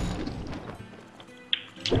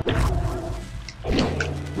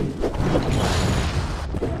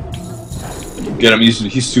 Get him,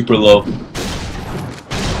 he's super low.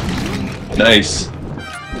 Nice.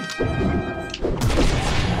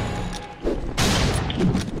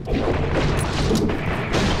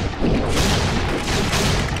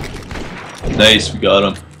 Nice, we got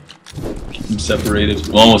him. Keep him separated.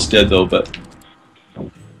 I'm almost dead though, but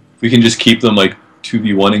we can just keep them like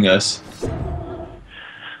 2v1ing us.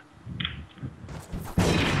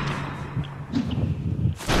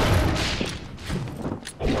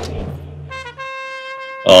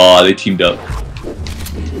 Oh, they teamed up.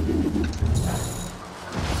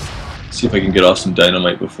 See if I can get off some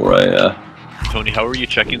dynamite before I Tony, how are you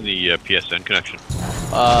checking the PSN connection?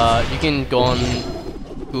 You can go on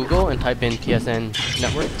Google and type in PSN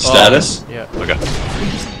network. Status? Oh, yeah. Okay.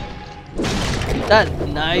 That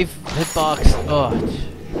knife hitbox. Oh.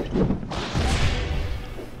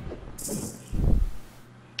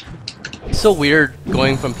 It's so weird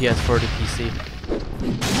going from PS4 to PC.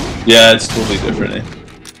 Yeah, it's totally different, eh?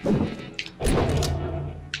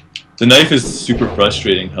 The knife is super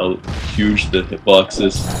frustrating how huge the hitbox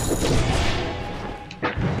is.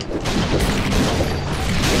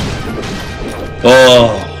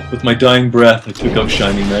 Oh, with my dying breath, I took out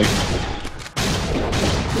Shining Knife.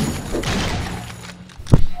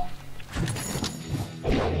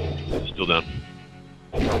 Still down.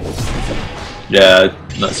 Yeah,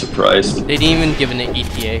 not surprised. They didn't even give it an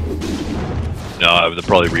ETA. No, they're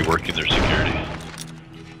probably reworking their security.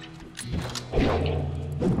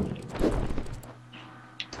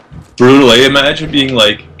 Brutal, eh? Imagine being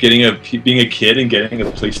like being a kid and getting a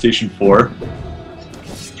PlayStation 4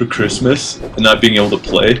 for Christmas and not being able to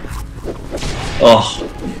play. Oh,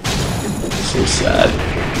 so sad.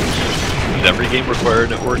 Does every game require a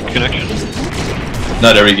network connection?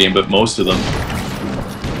 Not every game, but most of them.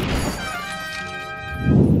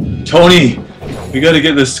 Tony, we gotta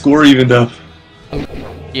get this score evened up.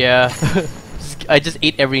 Yeah. I just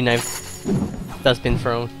ate every knife that's been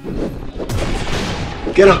thrown.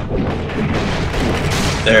 Get him!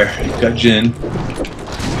 There, got Jin.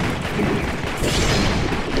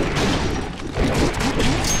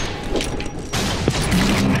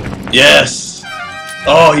 Yes!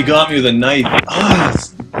 Oh, he got me with a knife. Ah,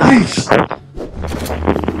 that's nice!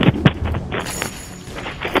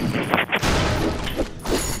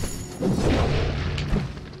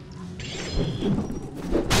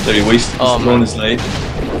 Did he waste throwing his knife?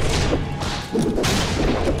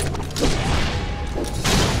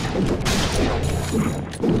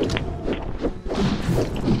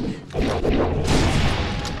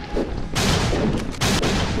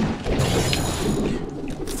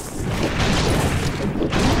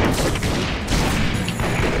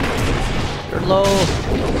 You're low.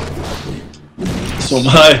 So am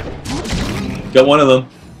I. Got one of them.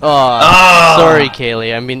 Oh, sorry,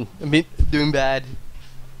 Kaylee. I mean doing bad.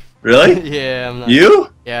 Really? Yeah, I'm not. You?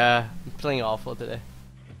 Yeah, I'm playing awful today.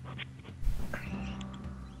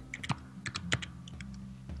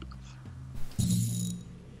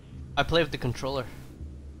 I play with the controller.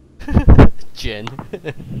 Jin.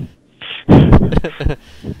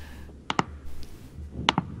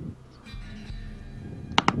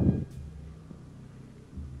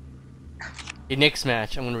 The next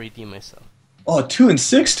match, I'm gonna redeem myself. Oh, 2 and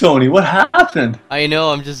 6, Tony. What happened? I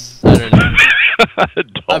know, I don't know.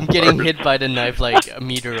 I'm getting hit by the knife like a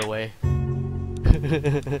meter away. Oh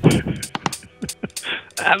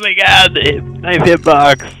my god, the knife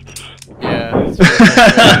hitbox! Yeah.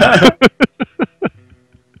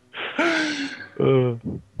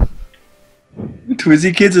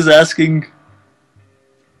 Twizzy Kids is asking.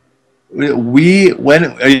 When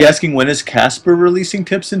are you asking when is Casper releasing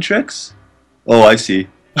tips and tricks? Oh, I see.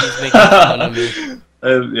 He's making fun of me.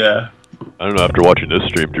 Yeah, I don't know, after watching this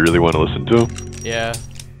stream, do you really want to listen to him? Yeah.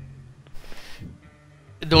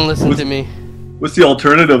 Don't listen to me. What's the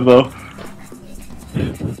alternative, though?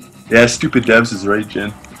 Yeah, stupid devs is right,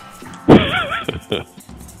 Jen.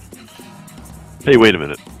 Hey, wait a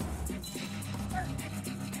minute.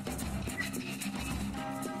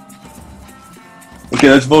 Okay,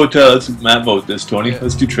 let's vote. Let's Matt vote this, Tony. Yeah.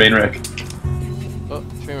 Let's do Trainwreck. Oh,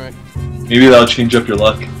 Trainwreck. Maybe that'll change up your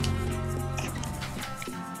luck.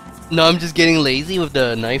 No, I'm just getting lazy with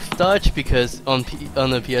the knife dodge because on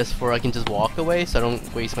the PS4 I can just walk away, so I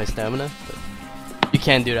don't waste my stamina. But you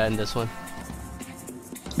can't do that in this one.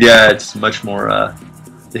 Yeah, it's much more.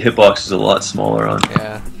 The hitbox is a lot smaller on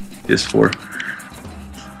Yeah. PS4.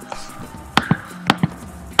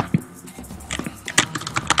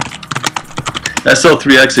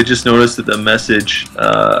 SL3X, I just noticed that the message.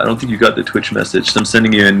 I don't think you got the Twitch message, so I'm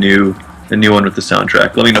sending you a new one with the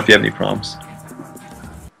soundtrack. Let me know if you have any problems.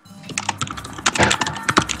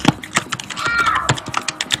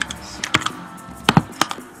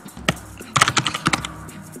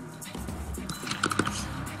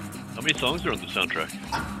 How many songs are on the soundtrack?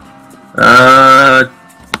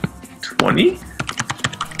 20?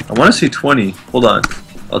 I want to say 20. Hold on,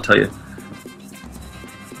 I'll tell you.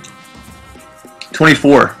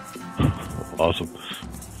 24. Awesome.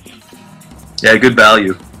 Yeah, good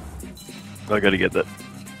value. I gotta get that.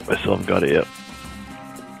 I still haven't got it yet.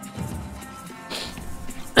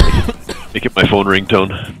 Make it my phone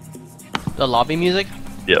ringtone. The lobby music?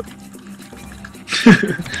 Yep.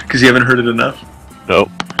 Because you haven't heard it enough. No.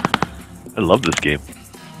 I love this game.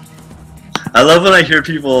 I love when I hear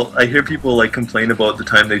people like complain about the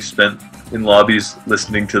time they've spent in lobbies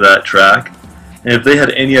listening to that track. And if they had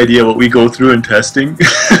any idea what we go through in testing,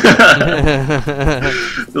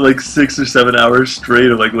 like 6 or 7 hours straight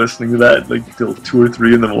of like listening to that like till 2 or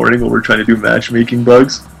 3 in the morning when we're trying to do matchmaking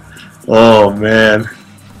bugs. Oh man.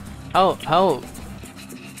 How?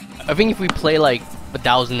 I think if we play like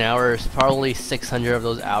 1,000 hours, probably 600 of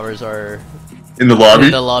those hours are In the lobby?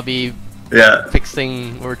 in the lobby. Yeah.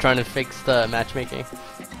 We're trying to fix the matchmaking.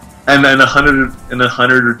 And then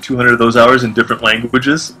 100 or 200 of those hours in different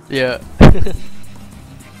languages. Yeah.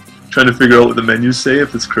 Trying to figure out what the menus say,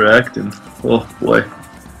 if it's correct, and oh boy.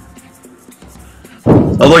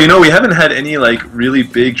 Although, you know, we haven't had any like really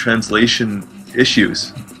big translation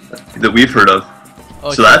issues that we've heard of.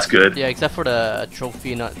 Oh, So that's good. Yeah, except for the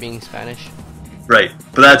trophy not being Spanish. Right.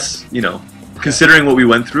 But that's, you know, considering what we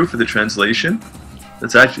went through for the translation,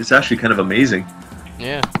 it's actually kind of amazing.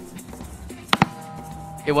 Yeah.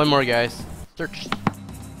 Okay, one more, guys. Search.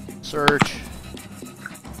 Search.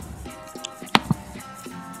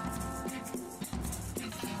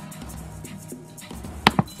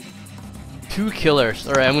 Two killers.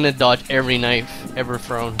 Alright, I'm gonna dodge every knife ever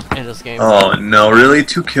thrown in this game. Oh no, really?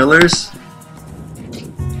 2 killers?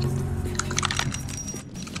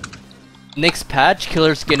 Next patch,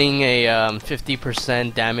 killer's getting a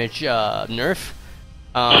 50% damage nerf.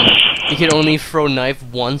 He can only throw knife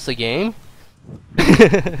once a game.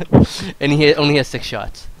 And he only has 6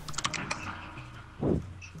 shots.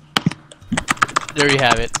 There you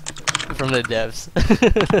have it. From the devs.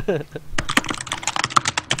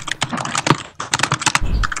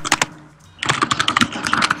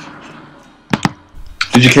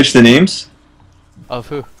 Did you catch the names? Of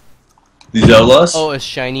who? These outlaws? Oh, it's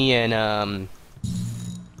Shiny and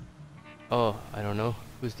oh, I don't know.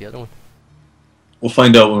 Who's the other one? We'll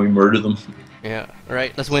find out when we murder them. Yeah.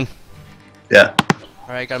 Alright, let's win. Yeah.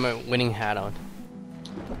 Alright, got my winning hat on.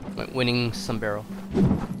 My winning sombrero.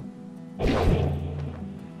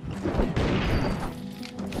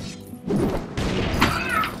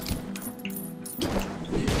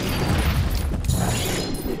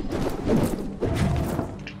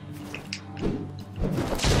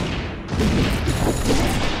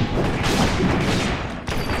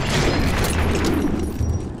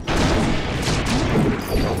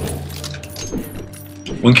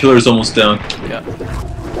 One killer is almost down. Yeah.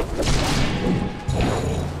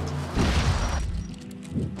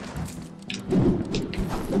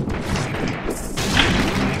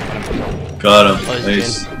 Got him. Oh, it's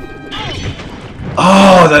Nice.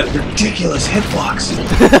 Oh, that ridiculous hitbox.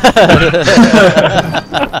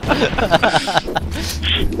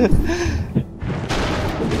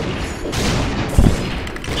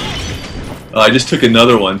 Oh, I just took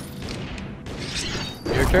another one.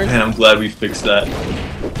 Your turn? Man, I'm glad we fixed that.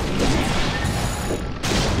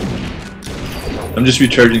 I'm just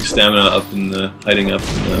recharging stamina up in the, hiding up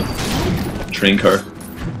in the train car.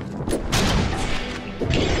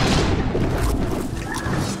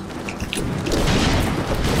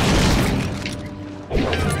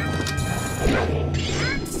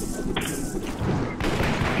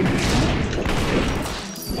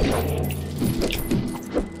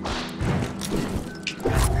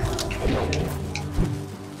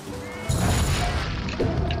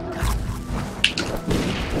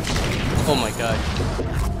 Oh my god.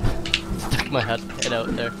 Stuck my head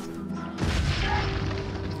out there.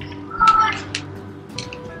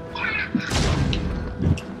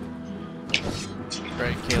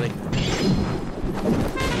 Right, Kaylee.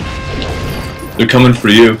 They're coming for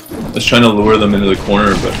you. I was trying to lure them into the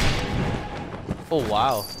corner, but Oh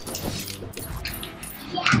wow.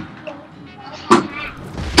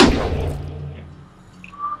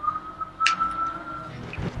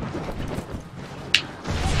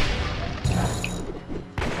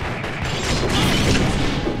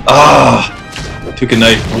 ah, took a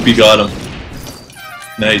knife. Hope you got him.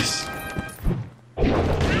 Nice.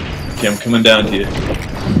 Okay, I'm coming down to you.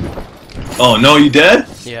 Oh no, you dead?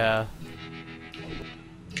 Yeah.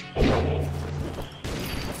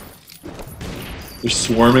 They're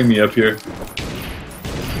swarming me up here.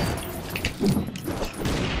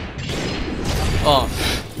 Oh.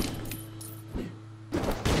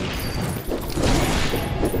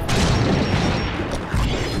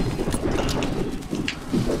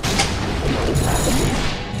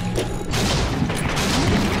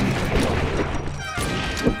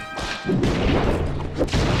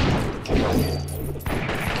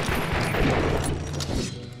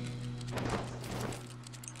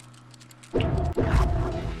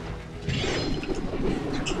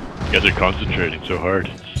 You guys are concentrating so hard.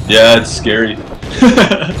 Yeah, it's scary.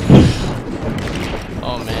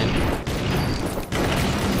 Oh man.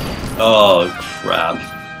 Oh crap.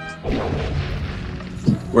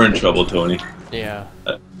 We're in trouble, Tony. Yeah.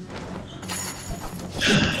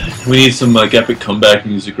 We need some epic comeback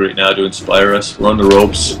music right now to inspire us. We're on the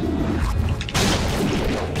ropes.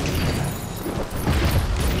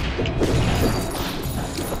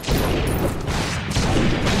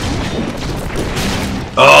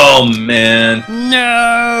 Oh man.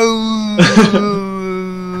 No.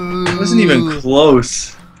 It wasn't even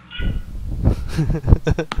close.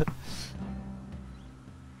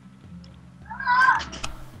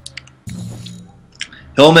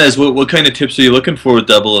 Helmez, what kind of tips are you looking for with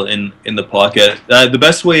double in the pocket? The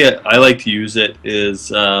best way I like to use it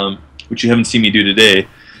is, which you haven't seen me do today,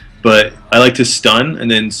 but I like to stun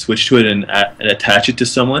and then switch to it and attach it to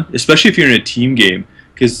someone, especially if you're in a team game,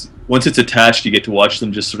 because once it's attached, you get to watch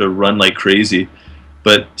them just sort of run like crazy.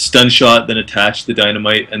 But stun shot, then attach the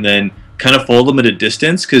dynamite, and then kind of follow them at a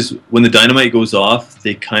distance, because when the dynamite goes off,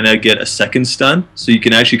 they kind of get a second stun, so you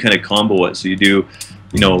can actually kind of combo it. So you do,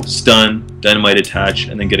 you know, stun, dynamite attach,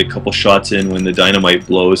 and then get a couple shots in when the dynamite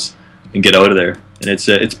blows and get out of there. And it's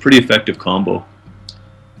a pretty effective combo.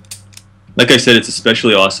 Like I said, it's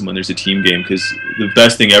especially awesome when there's a team game, because the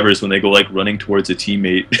best thing ever is when they go like running towards a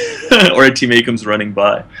teammate or a teammate comes running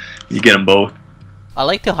by. You get them both. I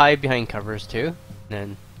like to hide behind covers too.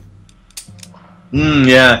 And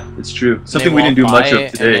yeah, it's true. Something we didn't do much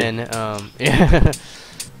of today. And then, yeah.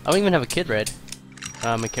 I don't even have a kid red.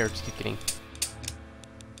 My characters keep getting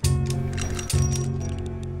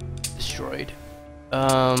destroyed.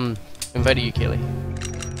 Invited you, Kaylee.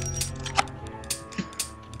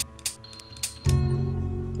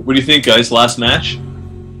 What do you think, guys? Last match?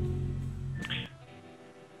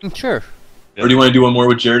 Sure. Or do you want to do one more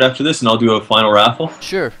with Jared after this, and I'll do a final raffle?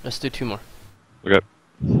 Sure. Let's do 2 more. Okay.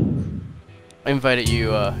 I invited you,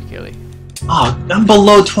 Kaylee. Oh, I'm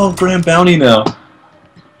below 12 grand bounty now.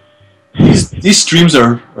 These streams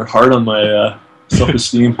are hard on my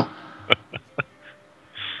self-esteem.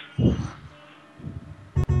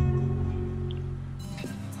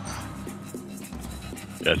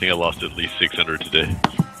 Yeah, I think I lost at least 600 today.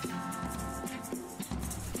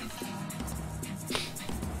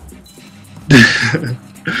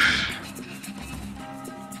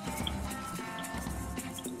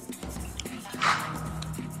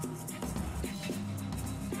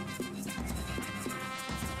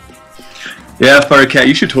 Yeah, Firecat,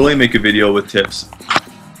 you should totally make a video with tips.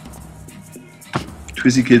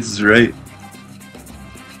 Twizzy Kids is right.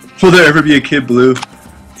 Will there ever be a Kid Blue?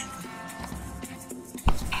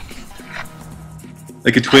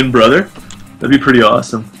 Like a twin brother? That'd be pretty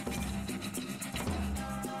awesome.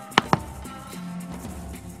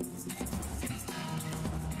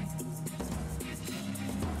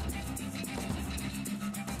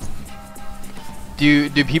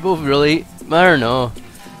 Do people really? I don't know.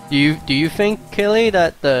 Do you think, Kaylee,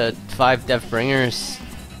 that the 5 Deathbringer is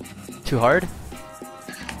too hard?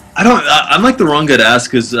 I'm like the wrong guy to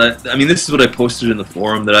ask, because I mean, this is what I posted in the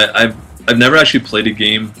forum, that I've never actually played a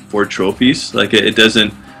game for trophies. Like it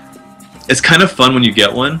doesn't. It's kind of fun when you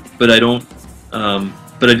get one, but I don't.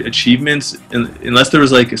 But achievements, unless there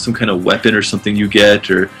was like some kind of weapon or something you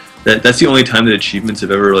get, or that's the only time that achievements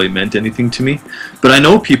have ever really meant anything to me. But I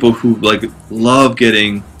know people who like love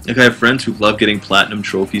getting like I have friends who love getting platinum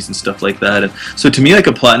trophies and stuff like that, and so to me, like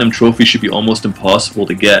a platinum trophy should be almost impossible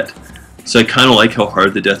to get. So I kind of like how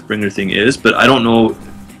hard the Deathbringer thing is, but I don't know.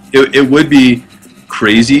 It would be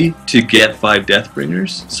crazy to get 5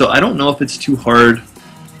 Deathbringers, so I don't know if it's too hard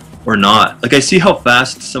or not. Like I see how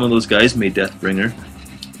fast some of those guys made Deathbringer,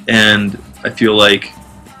 and I feel like,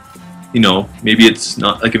 you know, maybe it's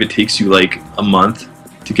not like if it takes you like a month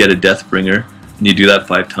to get a Deathbringer and you do that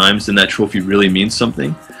 5 times, then that trophy really means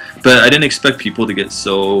something. But I didn't expect people to get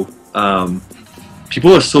so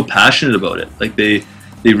people are so passionate about it. Like they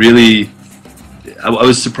really, I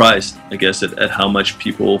was surprised, I guess, at how many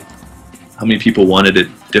people wanted it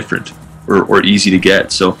different or easy to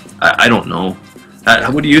get. So I don't know.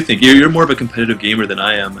 What do you think? You're more of a competitive gamer than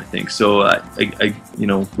I am, I think. So I you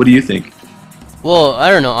know, what do you think? Well, I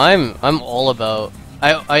don't know. I'm all about.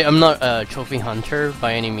 I'm not a trophy hunter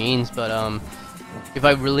by any means, but if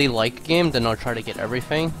I really like a game, then I'll try to get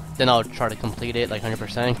everything. Then I'll try to complete it like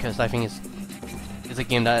 100%, because I think it's a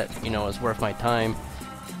game that, you know, is worth my time.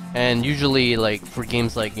 And usually, like for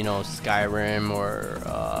games like, you know, Skyrim or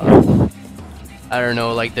I don't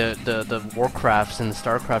know, like the Warcrafts and the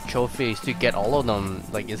Starcraft trophies, to get all of them,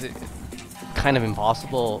 like, is it kind of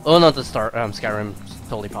impossible? Oh, not the Skyrim's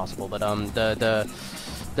totally possible, but the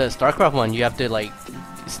Starcraft one, you have to like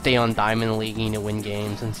stay on Diamond League, you know, win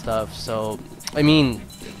games and stuff. So I mean,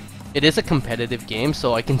 it is a competitive game,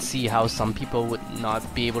 so I can see how some people would not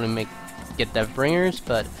be able to get Deathbringers,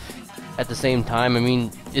 but at the same time, I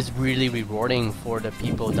mean, it's really rewarding for the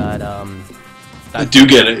people that do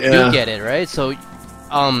get it, yeah. Do get it, right? So,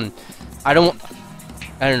 I don't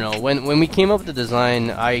know. When we came up with the design,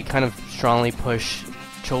 I kind of strongly push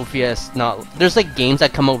trophy as not. There's like games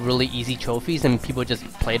that come out with really easy trophies, and people just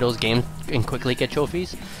play those games and quickly get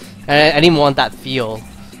trophies. And I didn't want that feel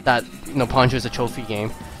that, you know, Ponchos is a trophy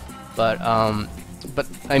game, but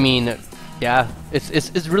I mean, yeah,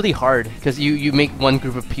 it's really hard, because you make one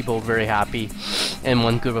group of people very happy, and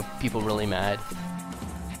one group of people really mad.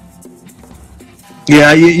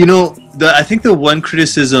 Yeah, you know, I think the one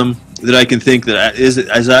criticism that I can think that is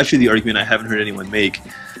actually the argument I haven't heard anyone make.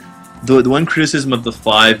 The one criticism of the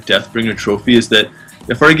 5 Deathbringer trophy is that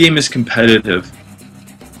if our game is competitive,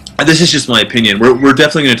 and this is just my opinion, we're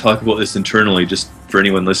definitely going to talk about this internally, just for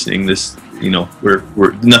anyone listening. This, you know, we're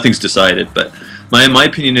nothing's decided, but my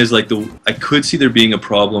opinion is like I could see there being a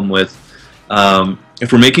problem with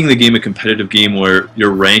if we're making the game a competitive game where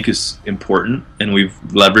your rank is important, and we've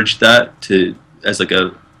leveraged that as like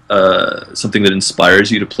a something that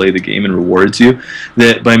inspires you to play the game and rewards you,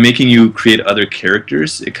 that by making you create other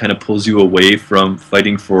characters, it kind of pulls you away from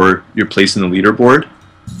fighting for your place in the leaderboard,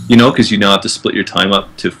 you know, because you now have to split your time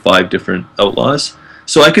up to 5 different outlaws.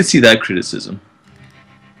 So I could see that criticism.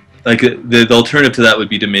 Like the alternative to that would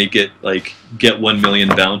be to make it like get 1 million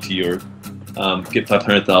bounty, or get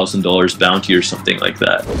 $500,000 bounty or something like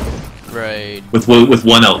that. Right. With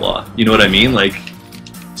one outlaw, you know what I mean? Like,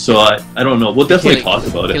 so I don't know. We'll definitely talk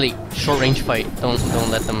about it. Short range fight. Don't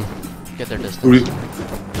let them get their distance.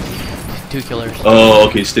 2 killers. Oh,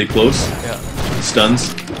 okay. Stay close. Yeah.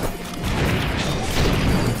 Stuns.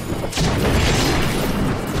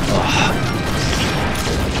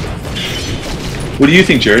 What do you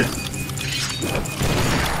think, Jared?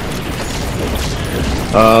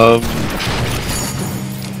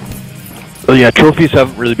 Well, yeah, trophies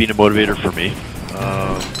haven't really been a motivator for me.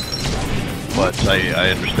 But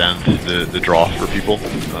I understand the draw for people,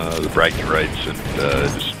 the bragging rights, and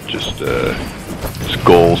just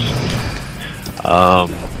goals.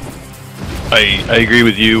 I agree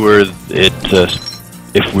with you where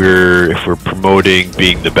if we're promoting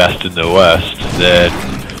being the best in the West, then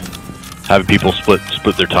having people split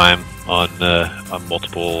their time on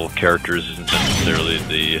multiple characters isn't necessarily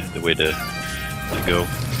the way to go.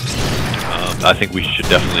 I think we should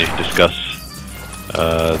definitely discuss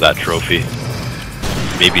that trophy.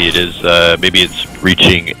 Maybe it's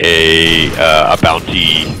reaching a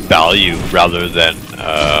bounty value rather than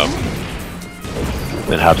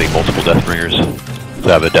having multiple Deathbringers. To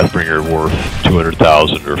have a Deathbringer worth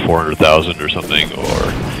 200,000 or 400,000 or something,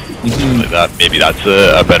 or something like that. Maybe that's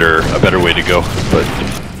a better way to go. But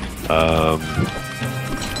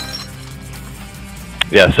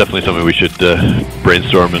yeah, it's definitely something we should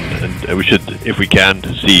brainstorm, and we should, if we can,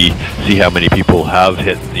 see how many people have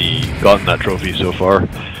gotten that trophy so far.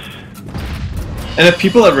 And if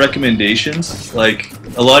people have recommendations, like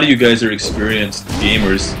a lot of you guys are experienced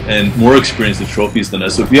gamers and more experienced with trophies than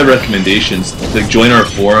us, so if you have recommendations, like join our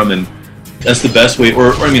forum, and that's the best way,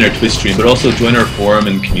 or I mean our Twitch stream, but also join our forum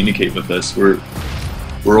and communicate with us. We're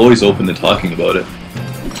always open to talking about it,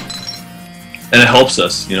 and it helps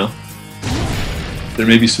us, you know. there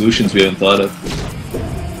may be solutions we haven't thought of.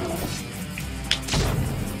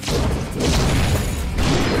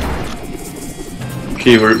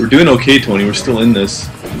 Okay, we're doing okay, Tony. We're still in this.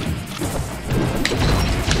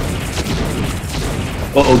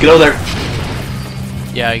 Uh-oh, get out of there!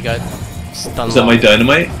 Yeah, I got stun. Is that my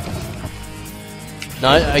dynamite? No,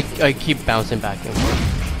 I keep bouncing back and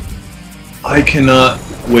forth. I cannot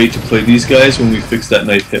wait to play these guys when we fix that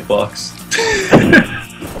knife hitbox.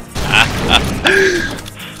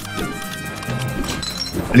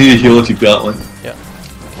 I need a heal if you've got one. Yeah.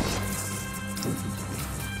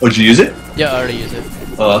 Oh, did you use it? Yeah, I already used it.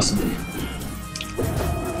 Oh, awesome.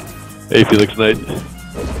 Hey, Felix Knight.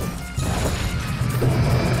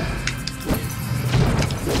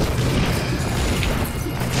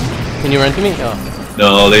 Can you run to me? Oh.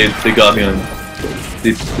 No, they got me on.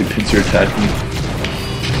 They pincer attacked me.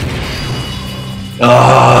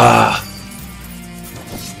 Ah.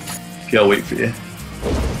 Okay, I'll wait for you.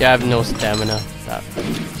 Yeah, I have no stamina. That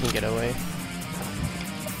can get away.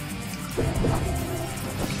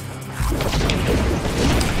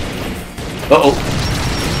 Uh-oh.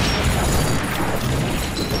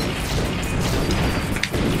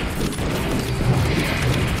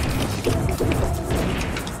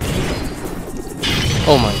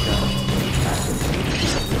 Oh my god.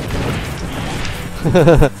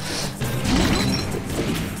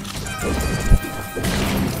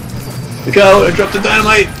 Look out, I dropped the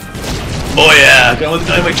dynamite! Oh yeah, got with the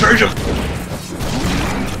dynamite, charge him!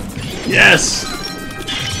 Yes!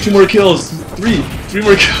 2 more kills, 3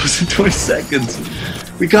 more kills in 20 seconds!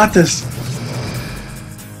 We got this!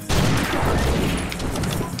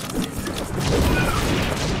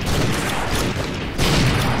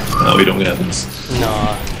 No, we don't have this.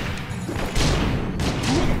 Nah.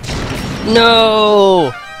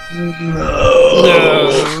 No!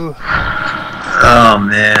 No! Oh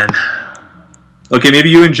man. Okay, maybe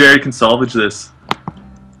you and Jared can salvage this.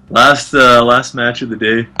 Last match of the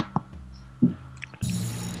day.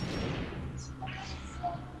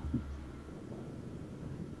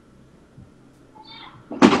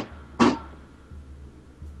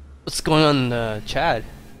 What's going on, Chad?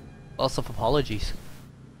 Lots of apologies.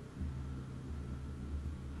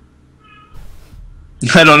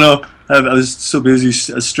 I don't know. I was so busy,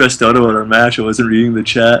 stressed out about our match, I wasn't reading the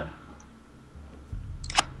chat.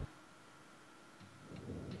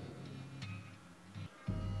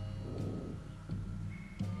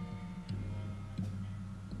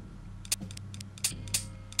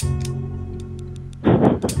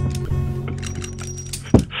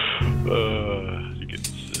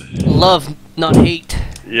 Love, not hate.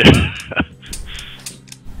 Yeah.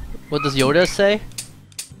 What does Yoda say?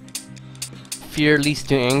 Fear leads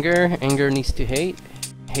to anger, anger leads to hate,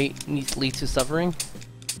 hate leads to suffering.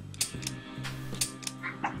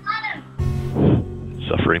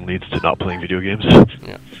 Suffering leads to not playing video games.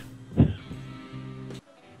 Yeah.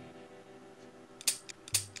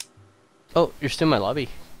 Oh, you're still in my lobby.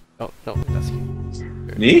 Oh, no, that's you.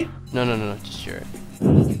 Me? No, just Jared.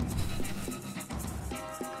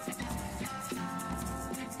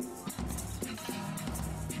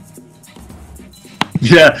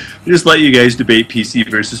 Yeah, just let you guys debate PC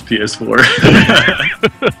versus PS4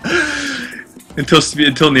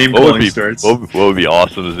 until name calling starts. What would be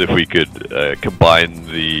awesome is if we could combine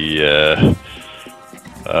the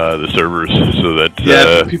servers so that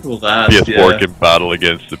people last, PS4 can battle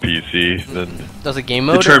against the PC. Then does a game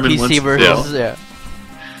mode or determine PC once- versus yeah.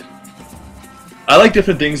 I like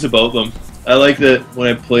different things about them. I like that when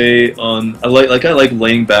I play on, I like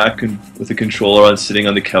laying back and with a controller on, sitting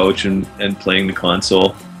on the couch and playing the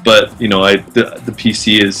console. But you know, the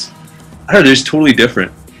PC is, I don't know, it's totally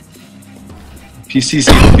different. PC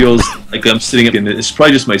feels like I'm sitting up, and it's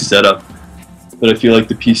probably just my setup, but I feel like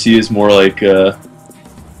the PC is more like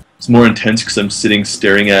it's more intense because I'm sitting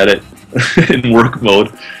staring at it in work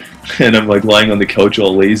mode, and I'm like lying on the couch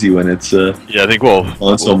all lazy when it's yeah, I think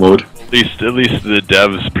console mode. At least the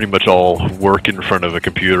devs pretty much all work in front of a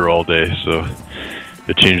computer all day, so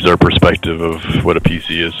it changed our perspective of what a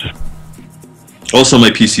PC is. Also, my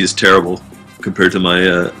PC is terrible compared to my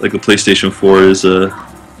like a PlayStation 4 is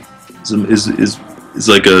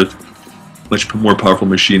like a much more powerful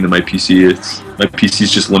machine than my PC. My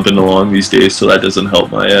PC's just limping along these days, so that doesn't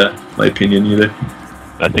help my my opinion either.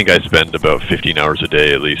 I think I spend about 15 hours a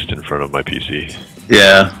day at least in front of my PC.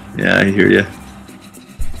 Yeah, I hear you.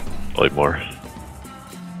 Probably more.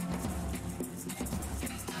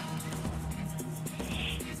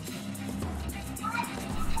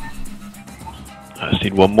 I just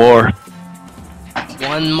need one more.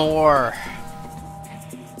 One more.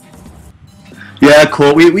 Yeah,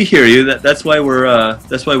 cool. We hear you. That's why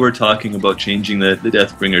we're talking about changing the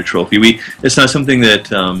Deathbringer trophy. It's not something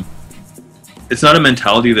that it's not a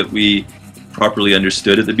mentality that we properly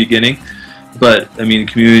understood at the beginning. But I mean,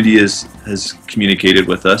 the community has communicated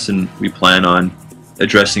with us, and we plan on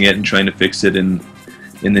addressing it and trying to fix it in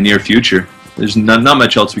the near future. There's not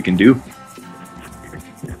much else we can do.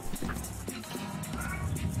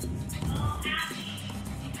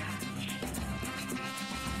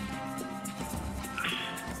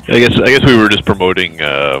 I guess we were just promoting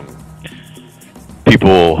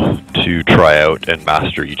people to try out and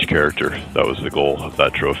master each character. That was the goal of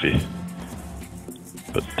that trophy.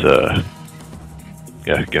 But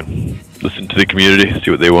yeah, again, listen to the community,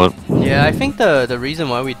 see what they want. Yeah, I think the reason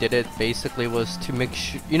why we did it basically was to make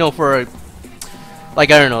sure, you know, for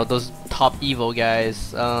like, I don't know, those top evil guys,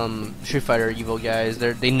 Street Fighter evil guys,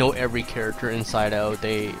 they know every character inside out.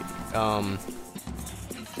 They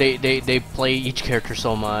play each character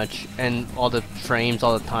so much, and all the frames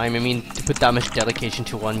all the time. I mean, to put that much dedication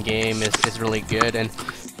to one game is really good. And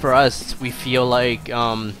for us, we feel like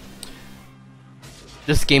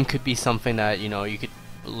this game could be something that, you know, you could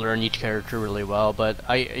learn each character really well. But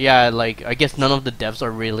I guess none of the devs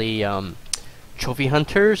are really trophy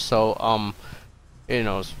hunters, so you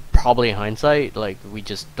know, it's probably hindsight, like, we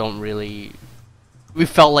just don't really, we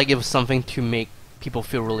felt like it was something to make people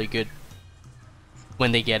feel really good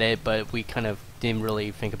when they get it, but we kind of didn't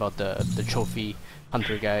really think about the trophy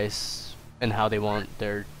hunter guys and how they want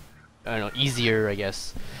their, I don't know, easier, I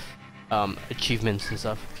guess, achievements and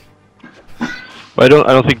stuff. Well,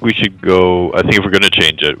 I don't think we should go. I think if we're going to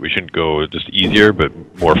change it, we shouldn't go just easier, but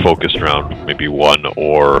more focused around maybe one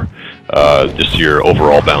or just your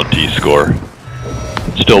overall bounty score.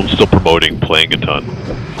 Still promoting playing a ton,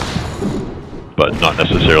 but not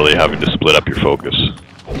necessarily having to split up your focus.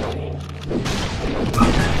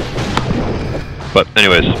 But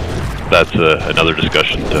anyways, that's another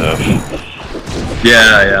discussion to have.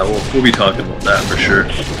 Yeah, we'll be talking about that for sure.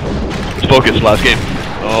 Let's focus. Last game.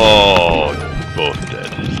 Oh, both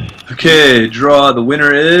dead. Okay, draw. The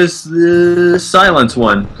winner is the silence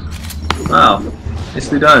one. Wow,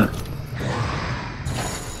 nicely done.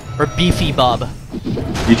 Or Beefy Bob.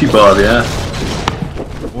 Beefy Bob, yeah.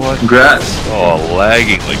 What? Congrats. Oh,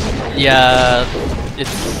 lagging like. Yeah,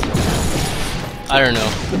 it's, I don't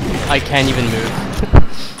know. I can't even move.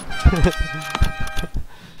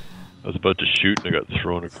 I was about to shoot and I got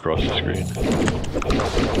thrown across the screen.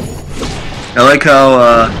 I like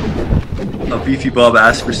how Beefy Bob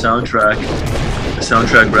asked for soundtrack, a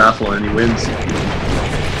soundtrack raffle, and he wins.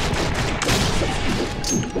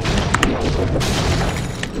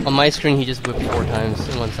 On my screen, he just whipped 4 times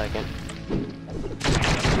in 1 second.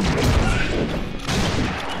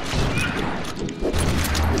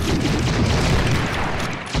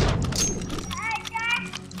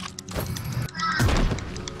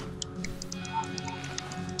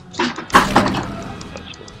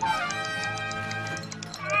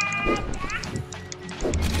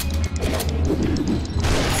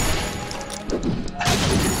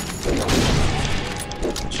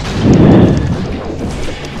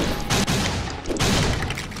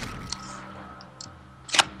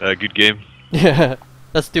 Good game. Yeah,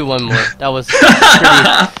 let's do one more. That was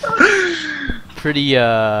pretty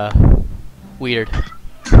weird.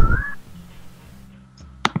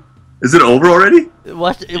 Is it over already?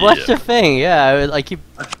 Watch the thing. Yeah, I keep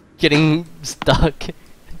getting stuck.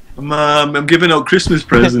 I'm giving out Christmas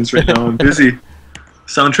presents right now. I'm busy.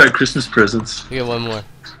 Soundtrack Christmas presents. We get one more.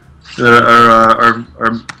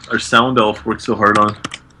 Our sound elf worked so hard on.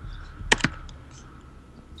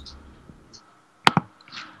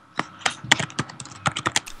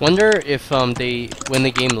 Wonder if when the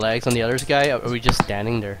game lags on the other guy, are we just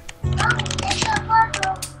standing there? I'm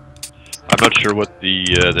not sure what the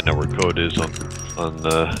network code is on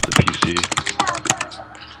the PC.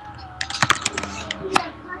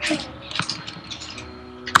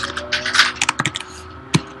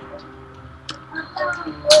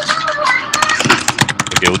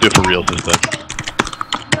 Okay, we'll do it for reals this time.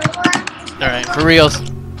 All right, for reals.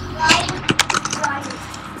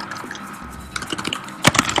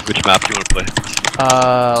 Which map do you want to play?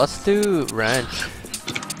 Let's do ranch.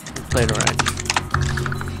 Let's play the ranch.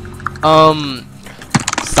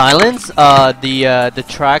 Silence. The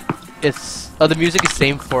track is the music is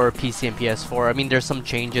same for PC and PS4. I mean, there's some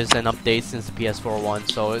changes and updates since the PS4 one,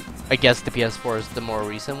 so I guess the PS4 is the more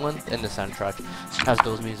recent one, and the soundtrack has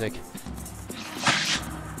those music.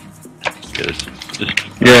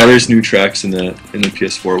 Yeah, there's new tracks in the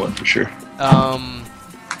PS4 one for sure.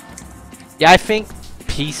 Yeah, I think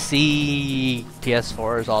PC,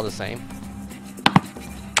 PS4 is all the same.